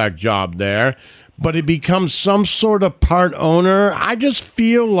quarterback job there, but it becomes some sort of part owner. I just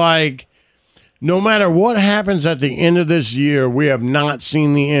feel like no matter what happens at the end of this year, we have not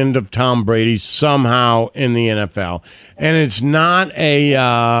seen the end of Tom Brady somehow in the NFL. And it's not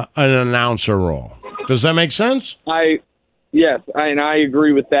an announcer role. Does that make sense? Yes, and I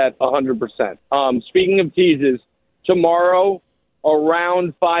agree with that 100%. Speaking of teases, tomorrow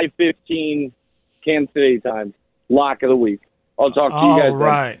around 5:15 Kansas City time, lock of the week. I'll talk to you guys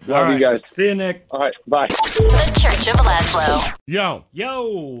right. then. Love you guys. See you, Nick. All right, bye. The Church of Laszlo.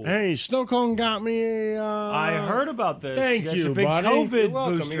 Yo. Hey, Snow Cone got me I heard about this. Thank you, your big buddy. COVID You're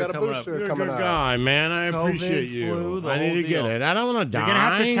welcome. booster You got a coming booster up. You're a coming good out. guy, man. I COVID, appreciate you. flu, the I need whole to get deal. it. I don't want to die. You're going to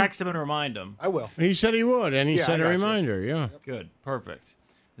have to text him and remind him. I will. He said he would, and he Yeah, sent I a got you. reminder. Yeah. Good. Perfect.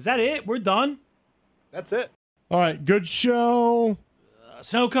 Is that it? We're done? That's it. All right. Good show.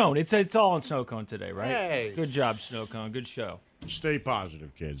 Snow Cone. It's all on Snow Cone today, right? Hey. Good job, Snow Cone. Good show. Stay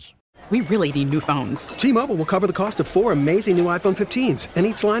positive, kids. We really need new phones. T-Mobile will cover the cost of 4 amazing new iPhone 15s, and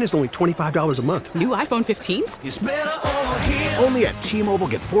each line is only $25 a month. New iPhone 15s? It's better over here. Only at T-Mobile,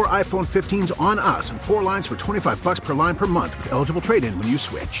 get 4 iPhone 15s on us and 4 lines for $25 per line per month with eligible trade-in when you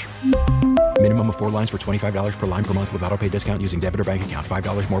switch. Minimum of 4 lines for $25 per line per month with autopay discount using debit or bank account.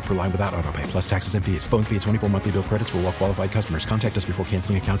 $5 more per line without autopay, plus taxes and fees. Phone fee at 24 monthly bill credits for well-qualified customers. Contact us before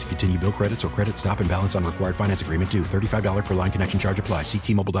canceling account to continue bill credits or credit stop and balance on required finance agreement due. $35 per line connection charge applies. See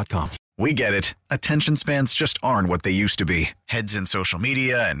T-Mobile.com. We get it. Attention spans just aren't what they used to be. Heads in social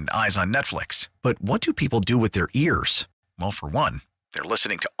media and eyes on Netflix. But what do people do with their ears? Well, for one, they're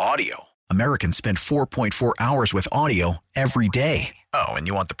listening to audio. Americans spend 4.4 hours with audio every day. Oh, and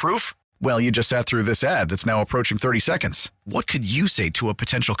you want the proof? Well, you just sat through this ad that's now approaching 30 seconds. What could you say to a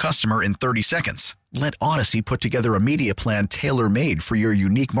potential customer in 30 seconds? Let Odyssey put together a media plan tailor-made for your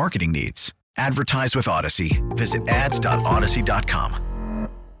unique marketing needs. Advertise with Odyssey. Visit ads.odyssey.com.